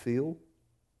would feel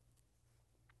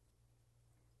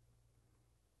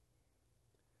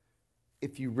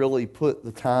if you really put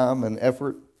the time and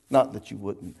effort, not that you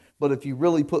wouldn't, but if you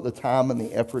really put the time and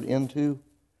the effort into,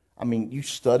 I mean, you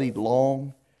studied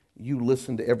long, you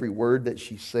listened to every word that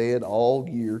she said all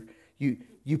year,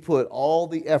 you put all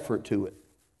the effort to it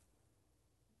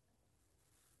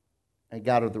and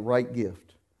got her the right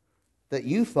gift that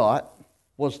you thought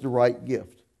was the right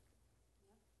gift.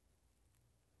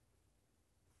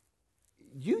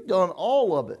 You've done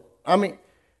all of it. I mean,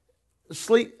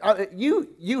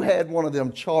 you had one of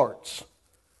them charts.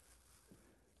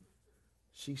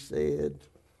 She said,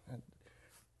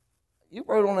 you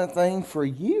wrote on that thing for a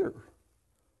year.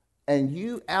 And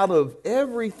you, out of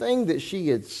everything that she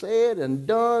had said and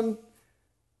done,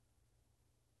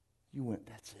 you went,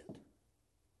 that's it.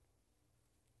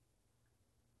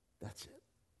 That's it.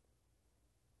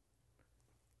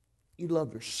 You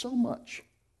loved her so much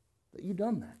that you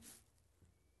done that.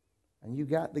 And you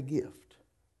got the gift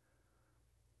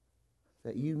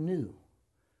that you knew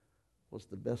was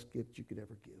the best gift you could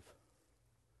ever give.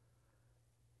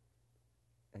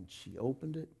 And she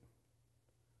opened it,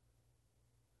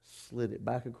 slid it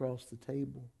back across the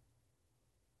table,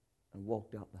 and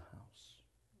walked out the house.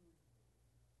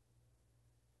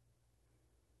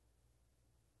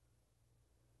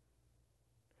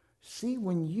 See,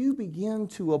 when you begin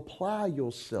to apply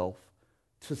yourself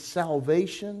to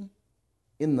salvation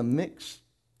in the mix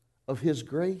of His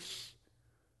grace,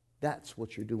 that's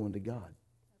what you're doing to God.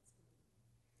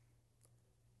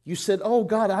 You said, oh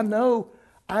God, I know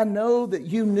that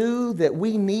you knew that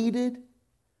we needed.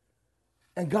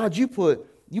 And God, you put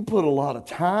a lot of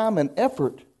time and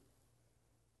effort.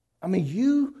 I mean,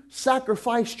 you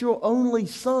sacrificed your only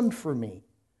son for me.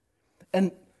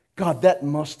 And God, that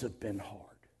must have been hard.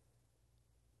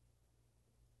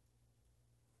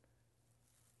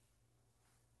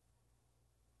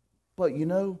 But you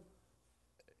know,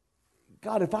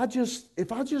 God, if I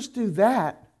just do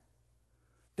that,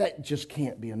 that just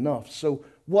can't be enough. So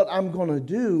what I'm going to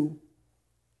do,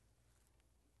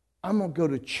 I'm going to go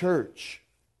to church.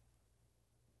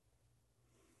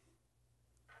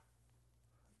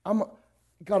 I'm a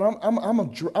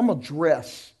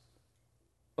dress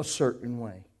a certain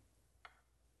way.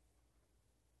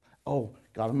 Oh,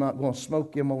 God, I'm not going to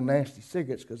smoke them old nasty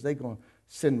cigarettes because they're going to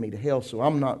send me to hell, so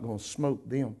I'm not going to smoke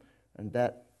them. And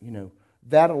that, you know,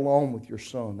 that along with your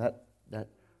son,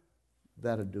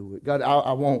 that'll do it. God,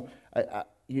 I won't,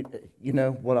 you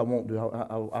know what I won't do?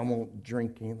 I won't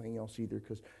drink anything else either,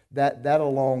 because that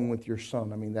along with your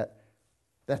son, I mean,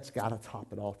 that's got to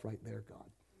top it off right there, God.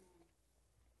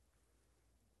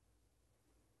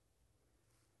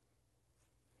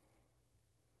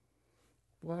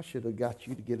 Well, I should have got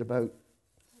you to get about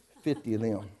 50 of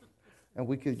them. And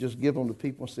we could just give them to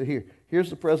people and say, here's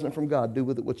the present from God. Do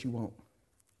with it what you want.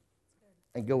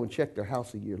 And go and check their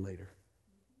house a year later.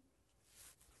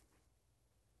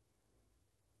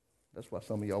 That's why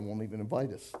some of y'all won't even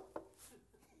invite us.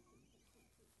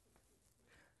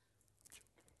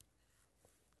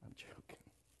 I'm joking.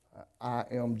 I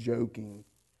am joking.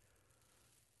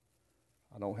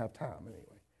 I don't have time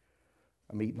anyway.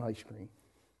 I'm eating ice cream.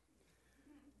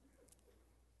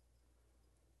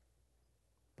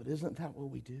 But isn't that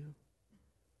what we do?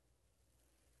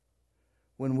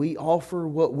 When we offer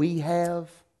what we have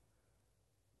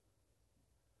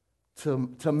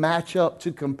to match up,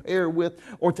 to compare with,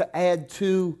 or to add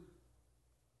to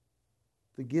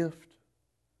the gift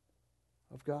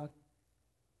of God?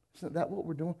 Isn't that what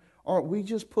we're doing? Aren't we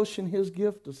just pushing His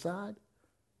gift aside?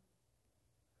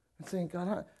 and saying,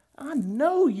 God, I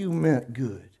know you meant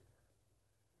good.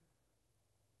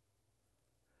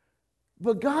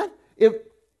 But God, if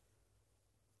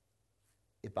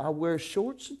I wear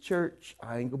shorts to church,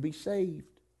 I ain't going to be saved.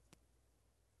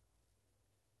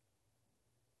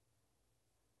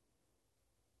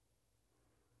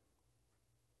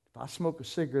 If I smoke a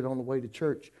cigarette on the way to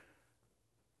church,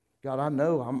 God, I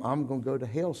know I'm going to go to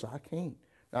hell, so I can't.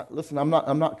 Now, listen, I'm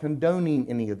not condoning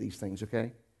any of these things,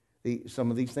 okay? Some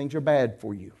of these things are bad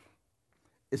for you,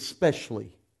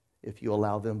 especially if you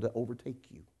allow them to overtake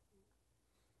you.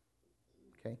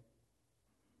 Okay?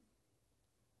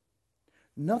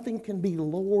 Nothing can be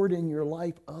Lord in your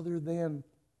life other than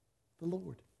the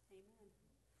Lord.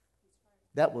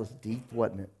 That was deep,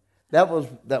 wasn't it? That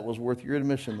was worth your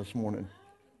admission this morning.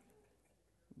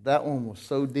 That one was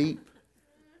so deep.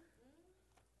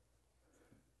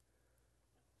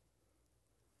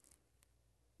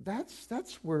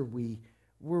 That's where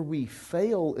we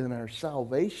fail in our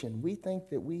salvation. We think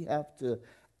that we have to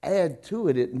add to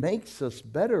it. It makes us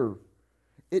better.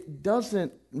 It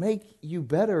doesn't make you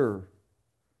better.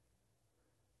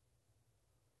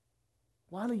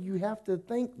 Why do you have to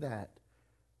think that?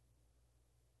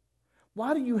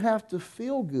 Why do you have to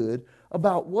feel good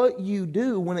about what you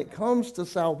do when it comes to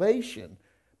salvation?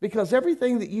 Because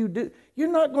everything that you do,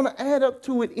 you're not going to add up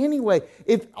to it anyway.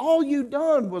 If all you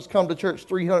done was come to church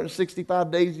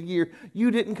 365 days a year, you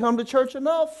didn't come to church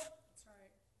enough. That's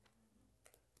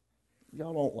right.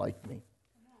 Y'all don't like me.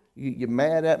 You're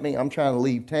mad at me. I'm trying to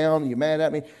leave town. You're mad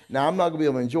at me. Now, I'm not going to be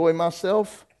able to enjoy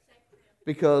myself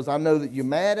because I know that you're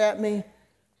mad at me.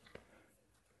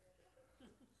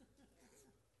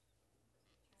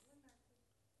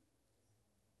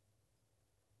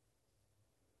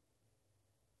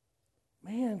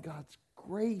 Man, God's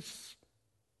grace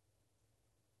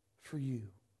for you.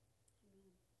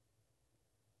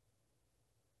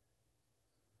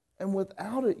 And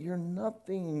without it, you're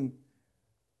nothing.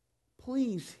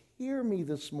 Please hear me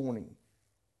this morning.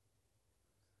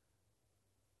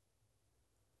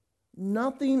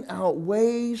 Nothing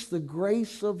outweighs the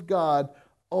grace of God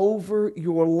over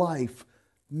your life.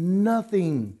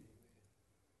 Nothing.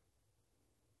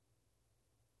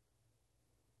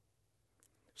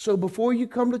 So before you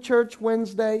come to church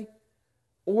Wednesday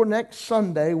or next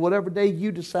Sunday, whatever day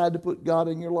you decide to put God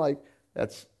in your life,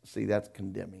 that's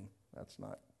condemning. That's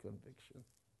not conviction.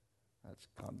 That's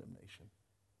condemnation.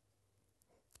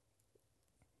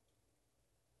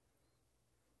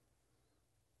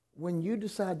 When you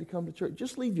decide to come to church,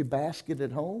 just leave your basket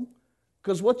at home,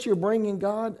 because what you're bringing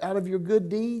God out of your good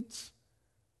deeds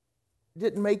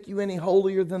didn't make you any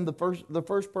holier than the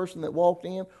first person that walked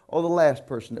in or the last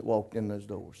person that walked in those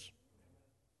doors.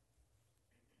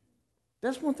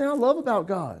 That's one thing I love about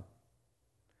God.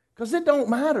 Because it don't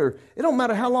matter. It don't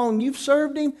matter how long you've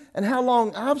served Him and how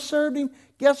long I've served Him.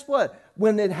 Guess what?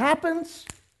 When it happens,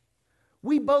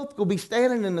 we both will be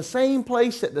standing in the same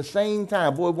place at the same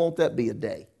time. Boy, won't that be a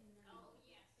day.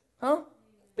 Huh? It'll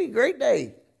be a great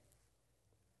day.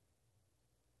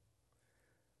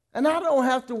 And I don't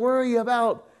have to worry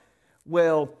about,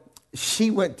 well,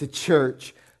 she went to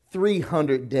church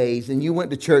 300 days and you went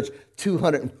to church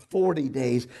 240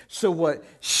 days. So what?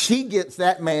 She gets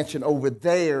that mansion over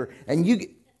there and you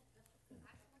get...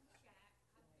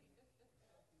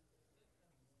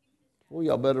 Well,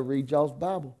 y'all better read y'all's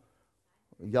Bible.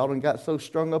 Y'all done got so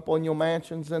strung up on your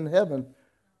mansions in heaven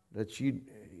that you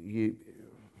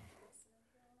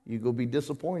gonna be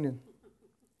disappointed.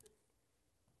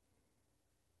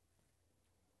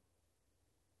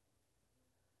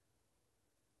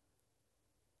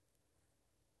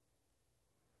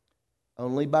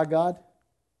 Only by God.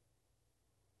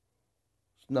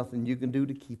 There's nothing you can do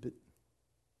to keep it.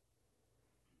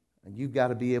 And you've got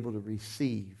to be able to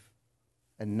receive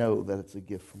and know that it's a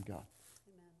gift from God.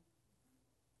 Amen.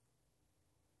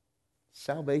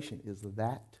 Salvation is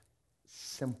that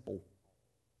simple.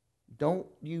 Don't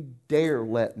you dare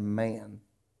let man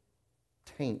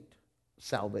taint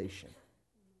salvation.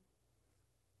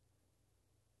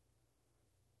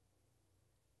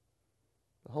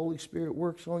 The Holy Spirit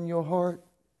works on your heart.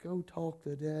 Go talk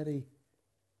to Daddy.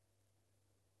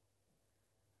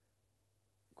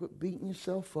 Quit beating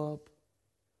yourself up.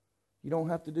 You don't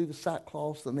have to do the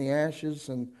sackcloth and the ashes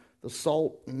and the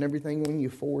salt and everything on your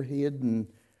forehead and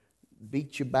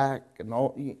beat your back and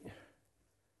all.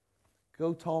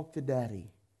 Go talk to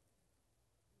Daddy.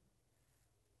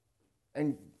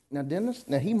 And now Dennis,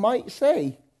 he might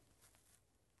say,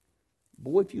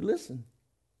 boy, if you listen,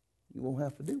 you won't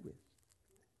have to do it.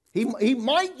 He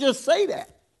might just say that.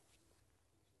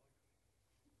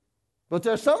 But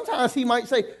there's sometimes he might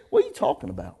say, what are you talking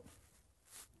about?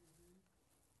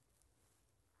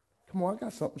 Come on, I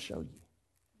got something to show you.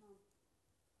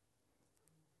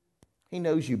 He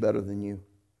knows you better than you.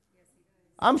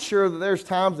 I'm sure that there's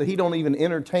times that he don't even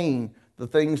entertain the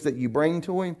things that you bring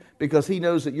to him because he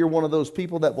knows that you're one of those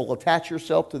people that will attach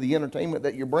yourself to the entertainment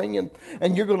that you're bringing,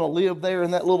 and you're going to live there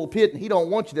in that little pit, and he don't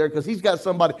want you there because he's got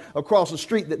somebody across the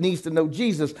street that needs to know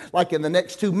Jesus like in the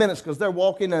next 2 minutes because they're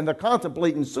walking and they're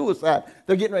contemplating suicide.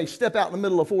 They're getting ready to step out in the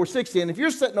middle of 460, and if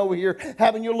you're sitting over here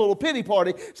having your little pity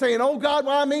party saying, oh God,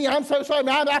 why me? I'm so sorry.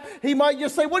 He might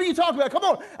just say, what are you talking about? Come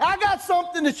on, I got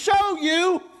something to show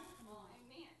you.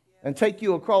 And take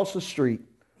you across the street.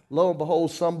 Lo and behold,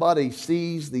 somebody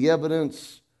sees the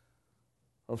evidence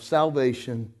of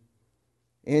salvation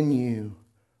in you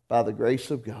by the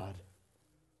grace of God.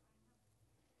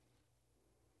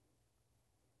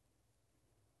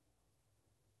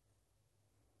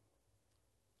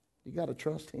 You got to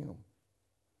trust him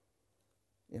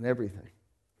in everything.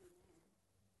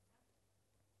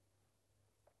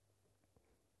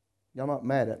 Y'all not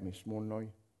mad at me this morning, are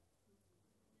you?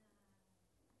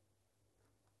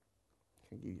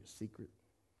 Can I give you a secret?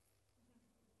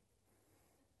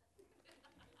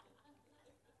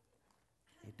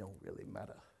 It don't really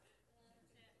matter.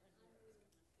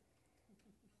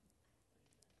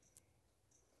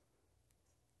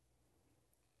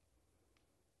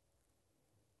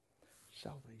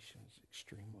 Salvation is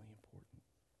extremely important.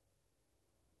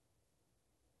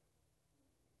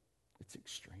 It's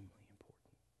extremely important.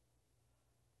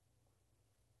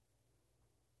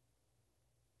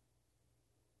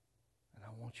 And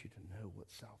I want you to know what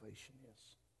salvation is.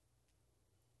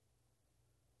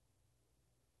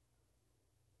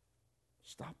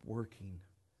 Stop working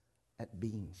at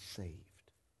being saved.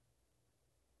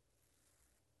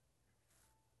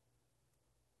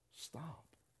 Stop.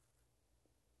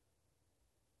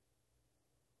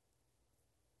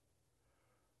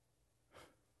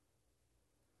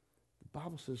 The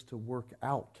Bible says to work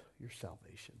out your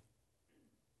salvation.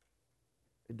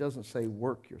 It doesn't say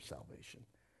work your salvation.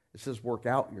 It says work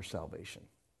out your salvation.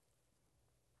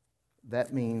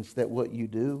 That means that what you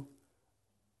do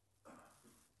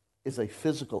is a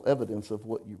physical evidence of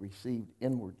what you received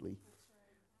inwardly.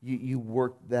 You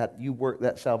work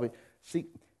that salvation. See,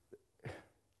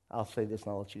 I'll say this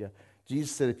and I'll let you go.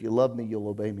 Jesus said, if you love me, you'll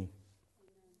obey me.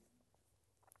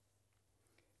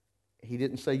 He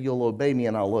didn't say you'll obey me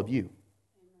and I'll love you.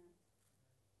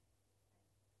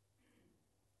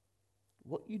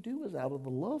 What you do is out of the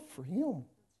love for him.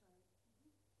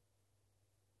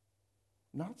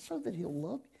 Not so that he'll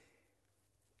love you.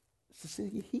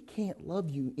 Cecilia, he can't love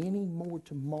you any more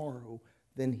tomorrow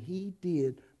than he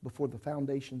did before the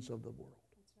foundations of the world.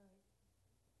 That's right.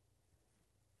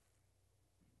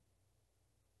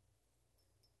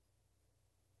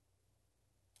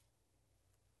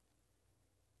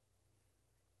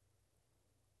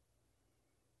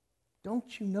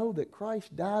 Don't you know that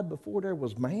Christ died before there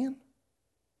was man?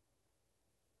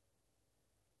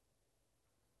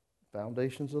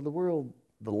 Foundations of the world,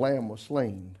 the Lamb was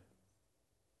slain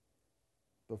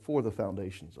before the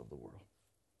foundations of the world.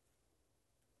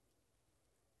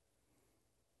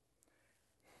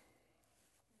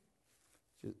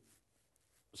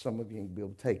 Some of you ain't be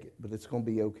able to take it, but it's going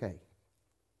to be okay.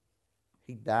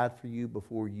 He died for you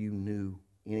before you knew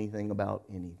anything about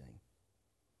anything.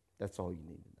 That's all you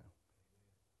need to know.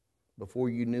 Before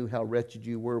you knew how wretched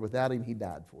you were without him, he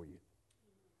died for you.